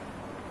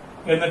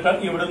 എന്നിട്ട്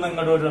ഇവിടുന്ന്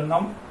ഇങ്ങോട്ട്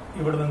ഒരെണ്ണം,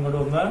 ഇവിടുന്ന് ഇങ്ങോട്ട്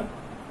ഒന്ന്.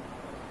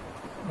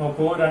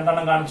 നോക്കൂ,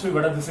 രണ്ടെണ്ണം കാണിച്ചു.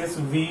 ഇവിടെ this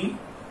is V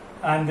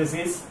and this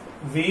is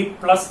V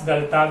plus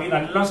delta V.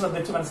 നല്ലോണം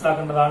ശ്രദ്ധിച്ച്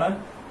മനസ്സിലാക്കേണ്ടതാണ്.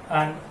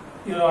 ആൻഡ്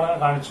ഇത്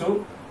കാണിച്ചു.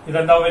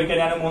 ഇതെന്താ ഒരിക്കൽ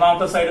ഞാൻ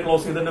മൂന്നാമത്തെ സൈഡ്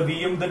ക്ലോസ് ചെയ്തിട്ടുണ്ട്.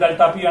 വിയും ഇത്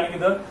ഡെൽറ്റ പി ആണെങ്കിൽ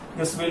ഇത്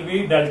this will be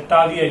delta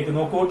V ആയിരിക്കും.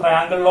 നോക്കൂ,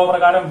 ട്രയാംഗിൾ ലോ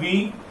പ്രകാരം V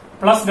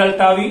plus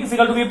delta V is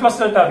equal to V plus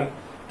delta V.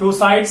 Two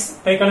sides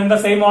taken in the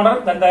same order,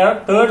 then the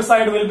third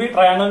side will be,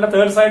 triangle in the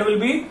third side will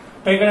be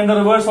taken in the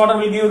reverse order,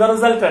 will give the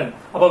resultant.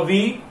 Appo V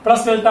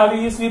plus delta V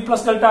is V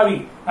plus delta V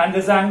and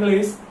this angle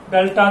is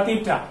delta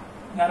theta.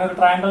 ഞാനൊരു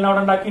ട്രയാംഗിളിനെ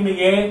അവിടെ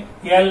ഉണ്ടാക്കിയിട്ടുണ്ട്,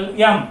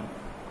 ALM.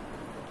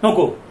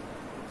 നോക്കൂ,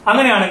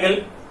 അങ്ങനെയാണെങ്കിൽ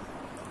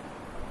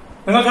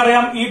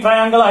നിങ്ങൾക്കറിയാം ഈ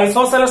triangle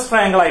isosceles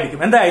triangle ആയിരിക്കും.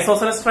 എന്താ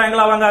isosceles triangle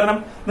ആവാൻ കാരണം?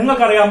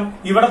 നിങ്ങൾക്കറിയാം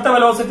ഇവിടത്തെ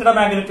വെലോസിറ്റിയുടെ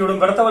മാഗ്നിറ്റ്യൂഡും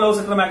ഇവിടത്തെ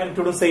വെലോസിറ്റിയുടെ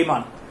മാഗ്നിറ്റ്യൂഡും സെയിം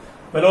ആണ്.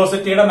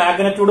 വെലോസിറ്റിയുടെ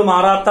മാഗ്നിറ്റ്യൂഡ്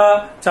മാറാത്ത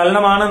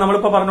ചലനമാണ്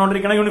നമ്മളിപ്പോ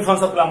പറഞ്ഞുകൊണ്ടിരിക്കുന്ന യൂണിഫോം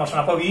സർക്കുലർ മോഷൻ.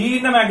 അപ്പൊ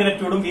വിന്റെ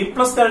മാഗ്നിറ്റ്യൂഡും V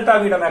പ്ലസ് ഡെൽറ്റ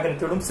വിയുടെ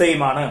മാഗ്നിറ്റ്യൂഡും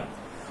സെയിം ആണ്.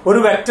 ഒരു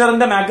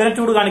വെക്ടറിന്റെ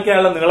മാഗ്നിറ്റ്യൂഡ്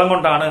കാണിക്കാനുള്ള നീളം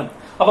കൊണ്ടാണ്.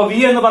 അപ്പൊ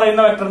V എന്ന്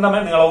പറയുന്ന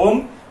വെക്ടറിന്റെ നീളവും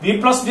V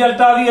പ്ലസ്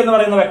ഡെൽറ്റ V എന്ന്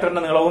പറയുന്ന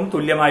വെക്ടറിന്റെ നീളവും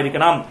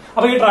തുല്യമായിരിക്കണം.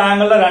 അപ്പൊ ഈ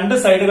ട്രയാംഗിളിന്റെ രണ്ട്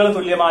സൈഡുകൾ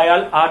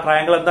തുല്യമായാൽ ആ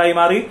ട്രയാംഗിൾ എന്തായി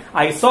മാറി?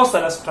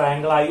 ഐസോസെലസ്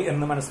ട്രയാംഗിൾ ആയി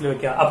എന്ന് മനസ്സിൽ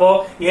വെക്കുക. അപ്പോ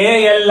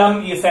ALM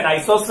is N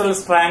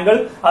isosceles triangle.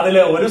 അതിൽ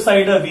ഒരു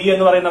സൈഡ് V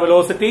എന്ന് പറയുന്ന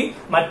വെലോസിറ്റി,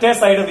 മറ്റേ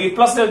side V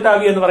plus delta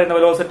V എന്ന് പറയുന്ന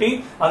വെലോസിറ്റി,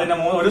 അതിന്റെ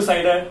ഒരു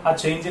സൈഡ് ആ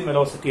ചേഞ്ച് ഇൻ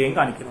വെലോസിറ്റിയെയും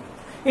കാണിക്കുന്നു.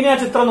 ഇനി ആ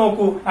ചിത്രം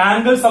നോക്കൂ.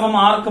 ആംഗിൾ സമം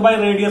ആർക്ക് ബൈ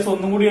റേഡിയസ്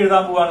ഒന്നും കൂടി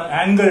എഴുതാൻ പോവാണ്.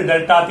 ആംഗിൾ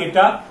ഡെൽറ്റ തീറ്റ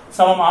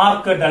സമം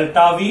ആർക്ക് ഡെൽറ്റ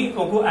V.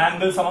 നോക്കൂ,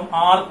 ആംഗിൾ സമം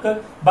ആർക്ക്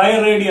ബൈ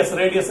റേഡിയസ്,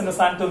 റേഡിയസിന്റെ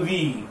സ്ഥാനത്ത് V,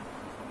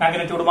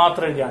 മാഗ്നിറ്റ്യൂഡ്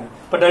മാത്രം എഴുതിയാണ്.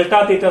 ഇപ്പൊ ഡെൽറ്റ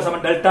തീറ്റ സമം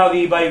ഡെൽറ്റ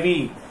V ബൈ V.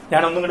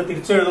 ഞാൻ ഒന്നും കൂടി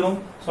തിരിച്ചെഴുതുന്നു.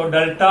 So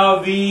delta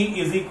V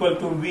is equal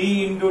to V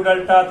into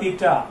delta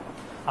തീറ്റ.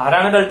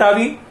 ആരാണ് ഡെൽറ്റ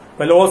V?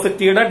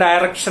 വെലോസിറ്റിയുടെ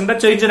ഡയറക്ഷന്റെ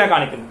ചേഞ്ചിനെ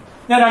കാണിക്കുന്നു.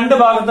 ഞാൻ രണ്ട്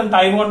ഭാഗത്തും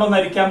ടൈം കൊണ്ടൊന്ന്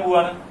ഹരിക്കാൻ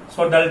പോവാണ്.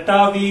 So delta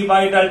V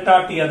by delta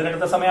T,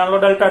 അതിനടുത്ത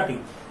സമയമാണല്ലോ delta T,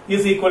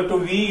 is equal to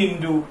V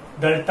into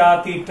delta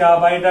theta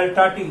by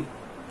delta T.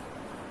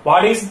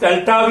 What is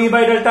delta V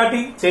by delta T?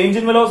 Change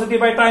in velocity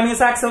by time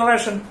is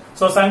acceleration.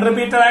 So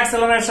centripetal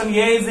acceleration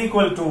A is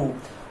equal to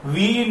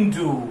V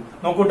into,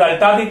 നോക്കൂ,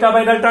 delta theta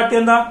by delta T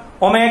എന്താ?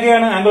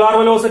 ഒമേഗയാണ്, angular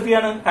velocity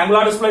ആണ്,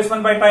 angular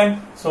displacement by time.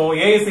 So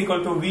A is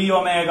equal to V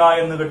omega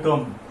എന്ന് കിട്ടും.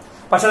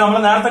 പക്ഷെ നമ്മൾ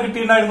നേരത്തെ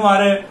കിട്ടിയിട്ടുണ്ടായിരുന്നു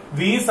ആര്?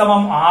 V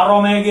സമം R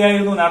omega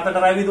ആയിരുന്നു. നേരത്തെ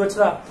ഡെറൈവ് ചെയ്ത്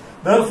വെച്ചതാ.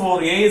 Therefore,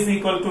 A is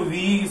equal to V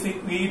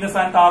ന്റെ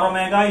സ്ഥാനത്ത് R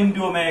omega into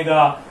omega.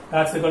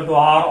 That's equal to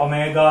R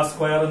omega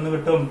square എന്ന്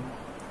കിട്ടും.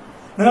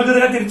 നിങ്ങൾക്ക്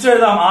ഇതിനെ തിരിച്ചു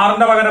എഴുതാം.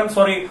 ആറിന്റെ പകരം,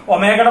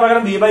 ഒമേഗയുടെ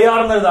പകരം V by R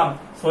എന്ന് എഴുതാം.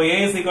 So A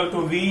is equal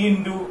to V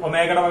into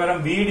ഒമേഗയുടെ പകരം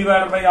V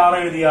divided by R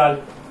എഴുതിയാൽ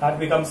that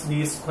becomes V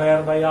square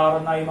by R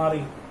എന്നായി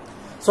മാറി.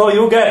 So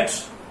you get,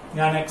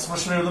 ഞാൻ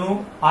എക്സ്പ്രഷൻ എഴുതുന്നു.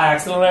 ആ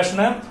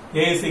ആക്സിലറേഷന്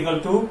A is equal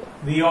to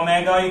V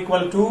omega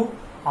equal to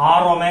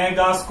R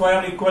omega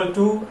square equal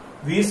to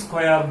V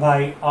square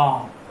by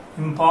R.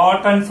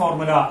 Important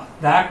formula.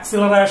 The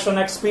acceleration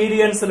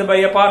experienced by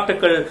a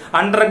particle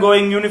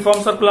undergoing uniform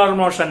circular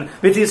motion,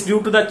 which is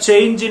due to the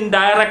change in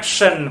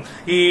direction,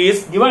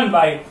 is given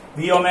by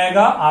v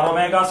omega r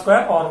omega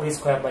square or v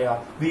square by r.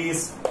 V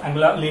is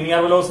angular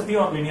linear velocity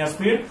or linear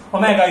speed.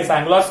 Omega is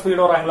angular speed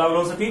or angular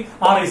velocity.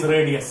 R is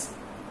radius.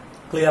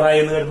 Clear ആയി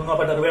എന്ന് കരുതുന്നു.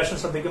 അപ്പൊ derivation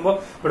ശ്രദ്ധിക്കുമ്പോൾ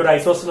ഇവിടെ ഒരു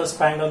isosceles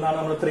triangle എന്നാണ്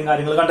നമ്മൾ ഇത്രയും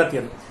കാര്യങ്ങൾ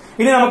കണ്ടെത്തിയത്.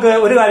 ഇനി നമുക്ക്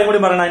ഒരു കാര്യം കൂടി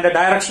പറയണം, അതിന്റെ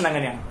ഡയറക്ഷൻ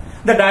എങ്ങനെയാണ്.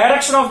 The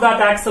direction of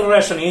that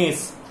acceleration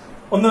is,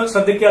 ഒന്ന്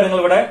ശ്രദ്ധിക്കുക നിങ്ങൾ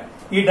ഇവിടെ,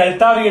 ഈ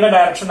ഡെൽറ്റ വിയുടെ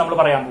ഡയറക്ഷൻ നമ്മൾ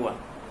പറയാൻ പോവാണ്.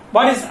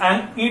 വാട്ട് ഈസ്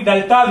ഈ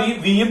ഡെൽറ്റ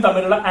വിയും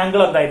തമ്മിലുള്ള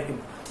ആംഗിൾ എന്തായിരിക്കും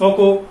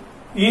നോക്കൂ.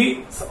 ഈ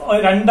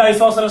രണ്ട്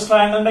ഐസോസെലസ്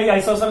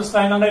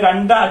ട്രയാങ്കിളിന്റെ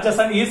രണ്ട്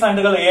അഡ്ജസന്റ് ഈ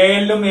സൈഡുകൾ എ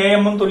എല്ലും എ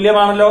എമ്മും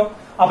തുല്യമാണല്ലോ.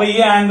 അപ്പൊ ഈ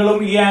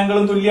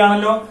ആംഗിളും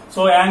തുല്യമാണല്ലോ.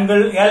 So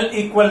angle L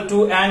equal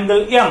to angle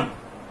M.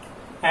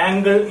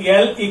 Angle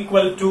L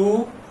equal to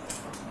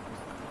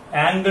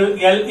angle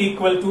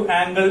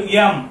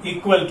M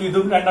equal to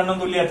ഇതും രണ്ടെണ്ണം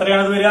തുല്യം.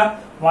 എത്രയാണ് ഇത് വരിക?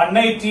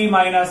 180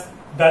 മൈനസ്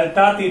ഡെൽറ്റ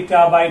തീറ്റ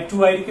ബൈ 2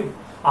 ആയിരിക്കും.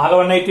 ആകെ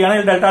 180 ആണ്.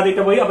 ഡെൽറ്റ തീറ്റ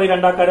പോയി. അപ്പൊ ഈ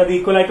രണ്ടാൾക്കാർ അത്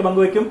ഈക്വൽ ആയിട്ട്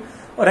പങ്കുവയ്ക്കും.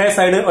 ഒരേ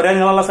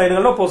നീളമുള്ള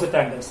സൈഡുകളുടെ ഓപ്പോസിറ്റ്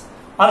ആംഗിൾസ്.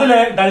 അതില്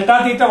ഡെൽറ്റ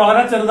തീറ്റ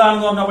വളരെ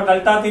ചെറുതാണെന്ന് പറഞ്ഞപ്പോൾ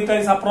ഡെൽറ്റ തീറ്റ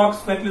ഇസ്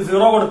അപ്രോക്സിമേറ്റ്ലി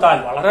 0 കൊടുത്താൽ,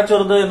 വളരെ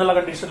ചെറുത് എന്നുള്ള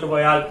കണ്ടീഷനിൽ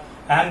പോയാൽ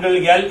ആംഗിൾ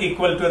എൽ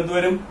ഈക്വൽ ടു എന്ത്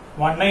വരും?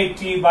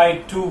 180 by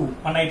 2.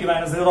 180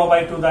 minus 0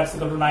 by 2, that's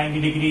equal to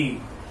 90 degree.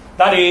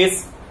 That is,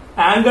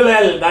 angle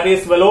L, that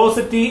is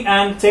velocity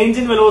and change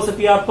in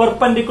velocity are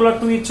perpendicular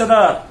to each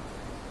other.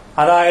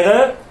 അതായത്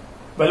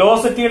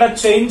വെലോസിറ്റിയുടെ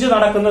change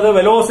നടക്കുന്നത്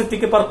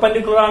വെലോസിറ്റിക്ക്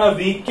പെർപെൻഡിക്കുലർ ആണ്.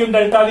 വിക്കും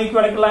ഡെൽറ്റ വിക്കും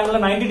ഇടയ്ക്കുള്ള ആംഗിൾ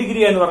 90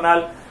 ഡിഗ്രി എന്ന്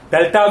പറഞ്ഞാൽ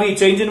delta we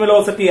change in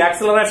velocity,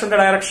 ആക്സിലറേഷന്റെ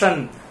direction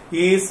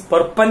is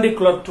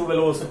perpendicular to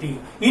velocity.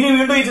 ഇനി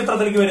വീണ്ടും ഈ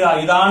ചിത്രത്തിലേക്ക് വരിക.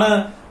 ഇതാണ്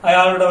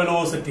അയാളുടെ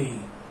വെലോസിറ്റി,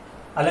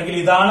 അല്ലെങ്കിൽ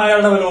ഇതാണ്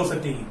അയാളുടെ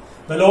വെലോസിറ്റി.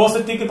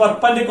 വെലോസിറ്റിക്ക്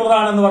പെർപെൻഡിക്കുലർ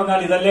ആണെന്ന്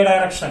പറഞ്ഞാൽ ഇതല്ലേ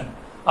ഡയറക്ഷൻ.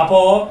 അപ്പോ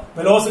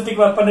വെലോസിറ്റിക്ക്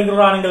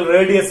പെർപെൻഡിക്കുലർ ആണെങ്കിൽ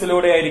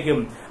റേഡിയസിലൂടെ ആയിരിക്കും.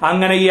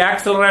 അങ്ങനെ ഈ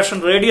ആക്സിലറേഷൻ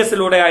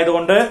റേഡിയസിലൂടെ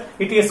ആയതുകൊണ്ട്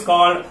it is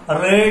called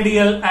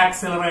radial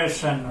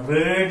acceleration.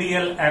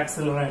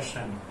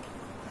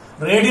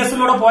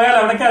 റേഡിയസിലൂടെ പോയാൽ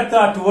എവിടേക്ക്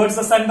എത്തുക? ടുവേർഡ്സ്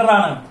ദ സെന്റർ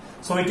ആണ്.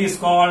 So it is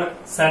called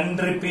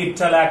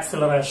centripetal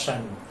acceleration.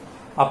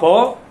 അപ്പോ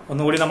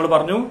ഒന്നുകൂടി നമ്മൾ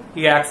പറഞ്ഞു,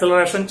 ഈ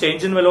ആക്സിലറേഷൻ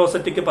ചേഞ്ച് ഇൻ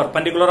വെലോസിറ്റിക്ക്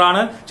പെർപെൻഡിക്കുലർ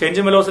ആണ്. ചേഞ്ച്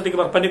ഇൻ വെലോസിറ്റിക്ക്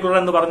പെർപെൻഡിക്കുലർ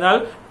എന്ന് പറഞ്ഞാൽ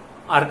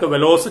ആർക്ക്?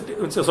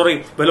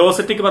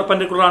 വെലോസിറ്റിക്ക്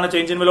പെർപെൻഡിക്കുലർ ആണ്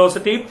ചേഞ്ച് ഇൻ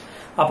വെലോസിറ്റി.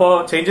 അപ്പോ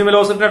ചേഞ്ച് ഇൻ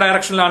വെലോസിറ്റിയുടെ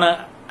ഡയറക്ഷനിലാണ്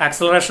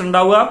ആക്സിലറേഷൻ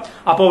ഉണ്ടാവുക.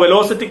 അപ്പോ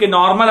വെലോസിറ്റിക്ക്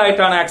നോർമൽ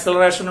ആയിട്ടാണ്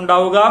ആക്സിലറേഷൻ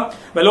ഉണ്ടാവുക.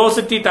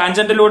 വെലോസിറ്റി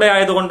ടാൻജന്റിലൂടെ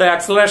ആയതുകൊണ്ട്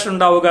ആക്സിലറേഷൻ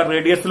ഉണ്ടാവുക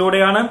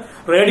റേഡിയസിലൂടെയാണ്.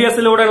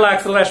 റേഡിയസിലൂടെയുള്ള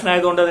ആക്സിലറേഷൻ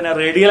ആയതുകൊണ്ട് അതിനെ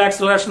റേഡിയൽ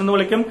ആക്സിലറേഷൻ എന്ന്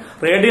വിളിക്കും.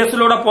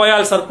 റേഡിയസിലൂടെ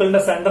പോയാൽ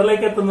സർക്കിളിന്റെ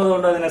സെന്ററിലേക്ക് എത്തുന്നത്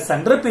കൊണ്ട് അതിനെ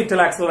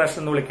സെൻട്രിപീറ്റൽ ആക്സിലറേഷൻ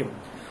എന്ന് വിളിക്കും.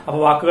 അപ്പൊ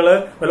വാക്കുകള്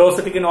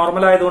വെലോസിറ്റിക്ക്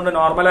നോർമൽ ആയതുകൊണ്ട്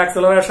നോർമൽ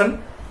ആക്സിലറേഷൻ,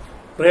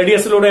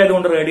 റേഡിയസിലൂടെ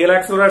ആയതുകൊണ്ട് റേഡിയൽ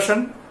ആക്സിലറേഷൻ,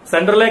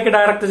 സെന്ററിലേക്ക്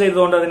ഡയറക്ട്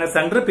ചെയ്തുകൊണ്ട് അതിനെ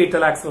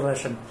സെൻട്രിപീറ്റൽ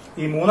ആക്സിലറേഷൻ.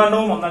 ഈ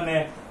മൂന്നെണ്ണവും ഒന്നെ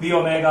V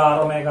omega R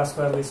omega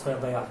square V square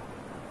by R.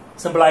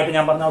 Simple ആയിട്ട്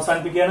ഞാൻ പറഞ്ഞ്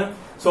അവസാനിപ്പിക്കുകയാണ്.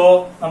 സോ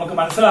നമുക്ക്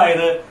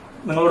മനസ്സിലായത്,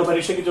 നിങ്ങളോട്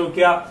പരീക്ഷയ്ക്ക്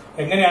ചോദിക്കുക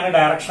എങ്ങനെയാണ്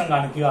ഡയറക്ഷൻ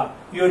കാണിക്കുക.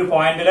 ഈ ഒരു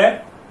പോയിന്റിലെ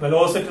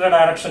വെലോസിറ്റിയുടെ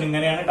ഡയറക്ഷൻ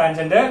ഇങ്ങനെയാണ്,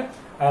 ടാൻജന്റ്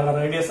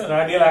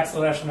റേഡിയൽ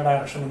ആക്സിലറേഷന്റെ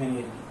ഡയറക്ഷൻ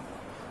ഇങ്ങനെയായിരിക്കും.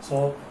 സോ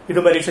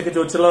ഇത് പരീക്ഷയ്ക്ക്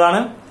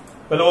ചോദിച്ചുള്ളതാണ്.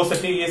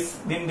 Velocity is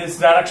in this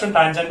direction,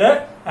 tangent,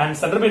 and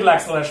centripetal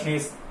acceleration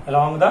is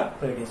along the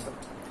radius.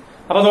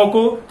 അപ്പൊ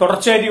നോക്കൂ,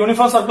 തുടർച്ചയായിട്ട്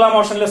യൂണിഫോം സർക്കുലർ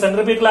മോഷനിലെ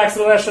സെൻട്രിപീറ്റൽ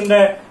ആക്സിലറേഷന്റെ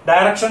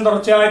ഡയറക്ഷൻ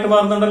തുടർച്ചയായിട്ട്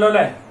മാറുന്നുണ്ടല്ലോ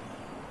അല്ലെ?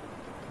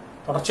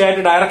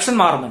 തുടർച്ചയായിട്ട് ഡയറക്ഷൻ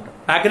മാറുന്നുണ്ട്.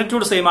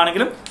 മാഗ്നിറ്റ്യൂഡ് സെയിം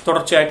ആണെങ്കിലും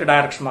തുടർച്ചയായിട്ട്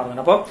ഡയറക്ഷൻ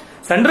മാറുന്നുണ്ട്. അപ്പോൾ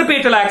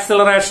centripetal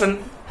acceleration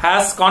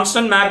has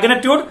constant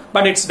magnitude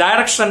but it's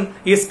direction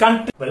is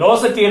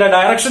വെലോസിറ്റിയുടെ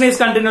direction is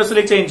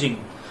continuously changing.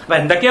 അപ്പൊ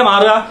എന്തൊക്കെയാ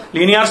മാറുക?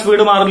 ലീനിയർ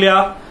സ്പീഡ് മാറില്ല,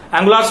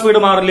 ആംഗുലാർ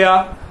സ്പീഡ് മാറില്ല,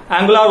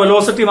 ആംഗുലാർ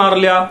വെലോസിറ്റി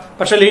മാറില്ല,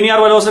 പക്ഷെ ലീനിയർ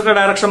വെലോസിറ്റിയുടെ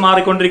ഡയറക്ഷൻ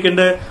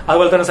മാറിക്കൊണ്ടിരിക്കുന്നുണ്ട്.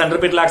 അതുപോലെ തന്നെ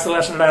സെൻട്രിപീറ്റൽ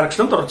ആക്സിലറേഷന്റെ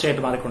ഡയറക്ഷനും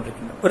തുടർച്ചയായിട്ട്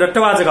മാറിക്കൊണ്ടിരിക്കുന്നുണ്ട്. ഒരൊറ്റ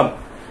വാചകം,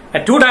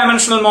 ടു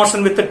ഡയമെൻഷണൽ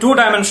മോഷൻ വിത്ത് ടു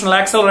ഡയമെൻഷണൽ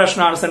ആക്സിലറേഷൻ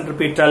ആണ്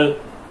സെൻട്രിപീറ്റൽ.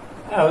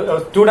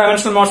 ടു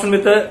ഡയമെൻഷണൽ മോഷൻ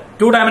വിത്ത്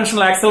ടു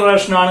ഡയമെൻഷണൽ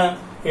ആക്സിലറേഷൻ ആണ്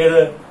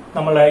ഏത്?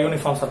 നമ്മളെ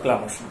യൂണിഫോം സർക്കുലർ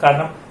മോഷൻ.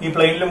 കാരണം ഈ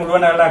പ്ലെയിനിൽ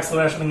മുഴുവൻ അയാളുടെ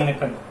ആക്സിലറേഷൻ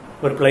ഇങ്ങനെയൊക്കെ ഉണ്ട്.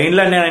 ഒരു പ്ലെയിനിൽ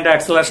തന്നെയാണ് അതിന്റെ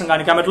ആക്സിലറേഷൻ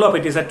കാണിക്കാൻ പറ്റുള്ളൂ. അപ്പൊ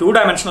it is A two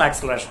dimensional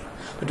acceleration.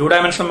 Two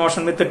dimensional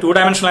motion with two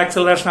dimensional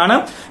acceleration ആണ്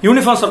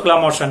uniform circular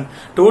motion.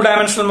 Two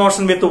dimensional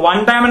motion with one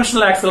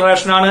dimensional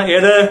acceleration ആണ്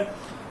ഏത്?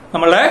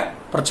 നമ്മളുടെ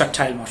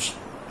പ്രൊജക്ടൈൽ മോഷൻ.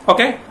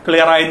 ഓക്കെ,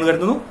 ക്ലിയർ ആയി എന്ന്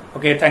കരുതുന്നു.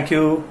 Okay, thank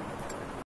you.